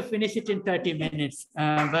wanted to finish it in 30 minutes,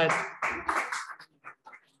 but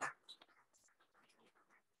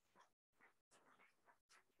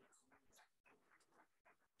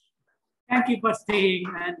thank you for staying,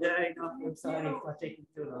 and you know, I'm sorry for taking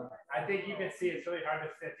too long. I think you can see it's really hard to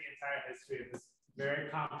fit the entire history of this very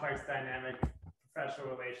complex, dynamic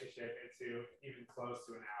professional relationship into even close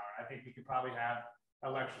to an hour. I think we could probably have a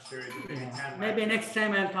lecture series of maybe 10 Maybe lectures. next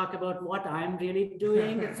time I'll talk about what I'm really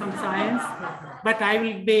doing, some science, but I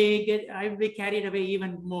will be carried away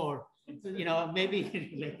even more. You know, maybe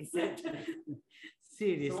like I said,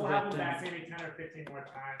 serious. So we'll have them back maybe 10 or 15 more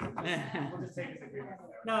times. We'll just take this agreement.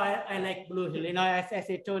 No, I like Blue Hill. You know, as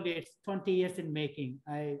I told you, it's 20 years in making.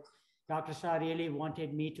 Dr. Shah really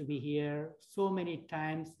wanted me to be here so many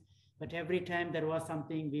times, but every time there was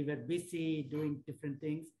something, we were busy doing different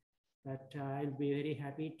things. But I'll be very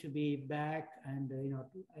happy to be back, and you know,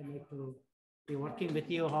 I'd like to be working with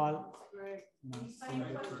you all.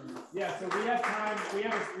 Yeah, so we have time. We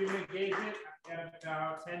have an engagement at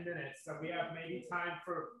about 10 minutes, so we have maybe time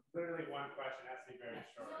for literally one question. It has to be very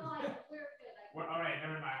short. All right,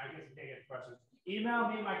 never mind. I guess we can't get questions. Email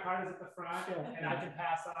me. My card is at the front, and I can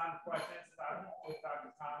pass on questions with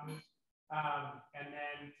Dr. Tommy. And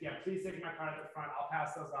then, yeah, please take my card at the front. I'll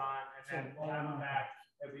pass those on, and then we'll have them back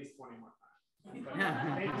at least 20 more times. But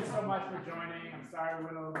thank you so much for joining. I'm sorry we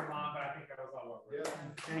went a little bit long, but I think that was all over.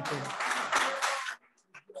 Thank you.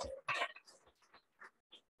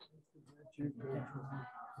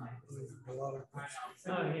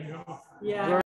 Yeah.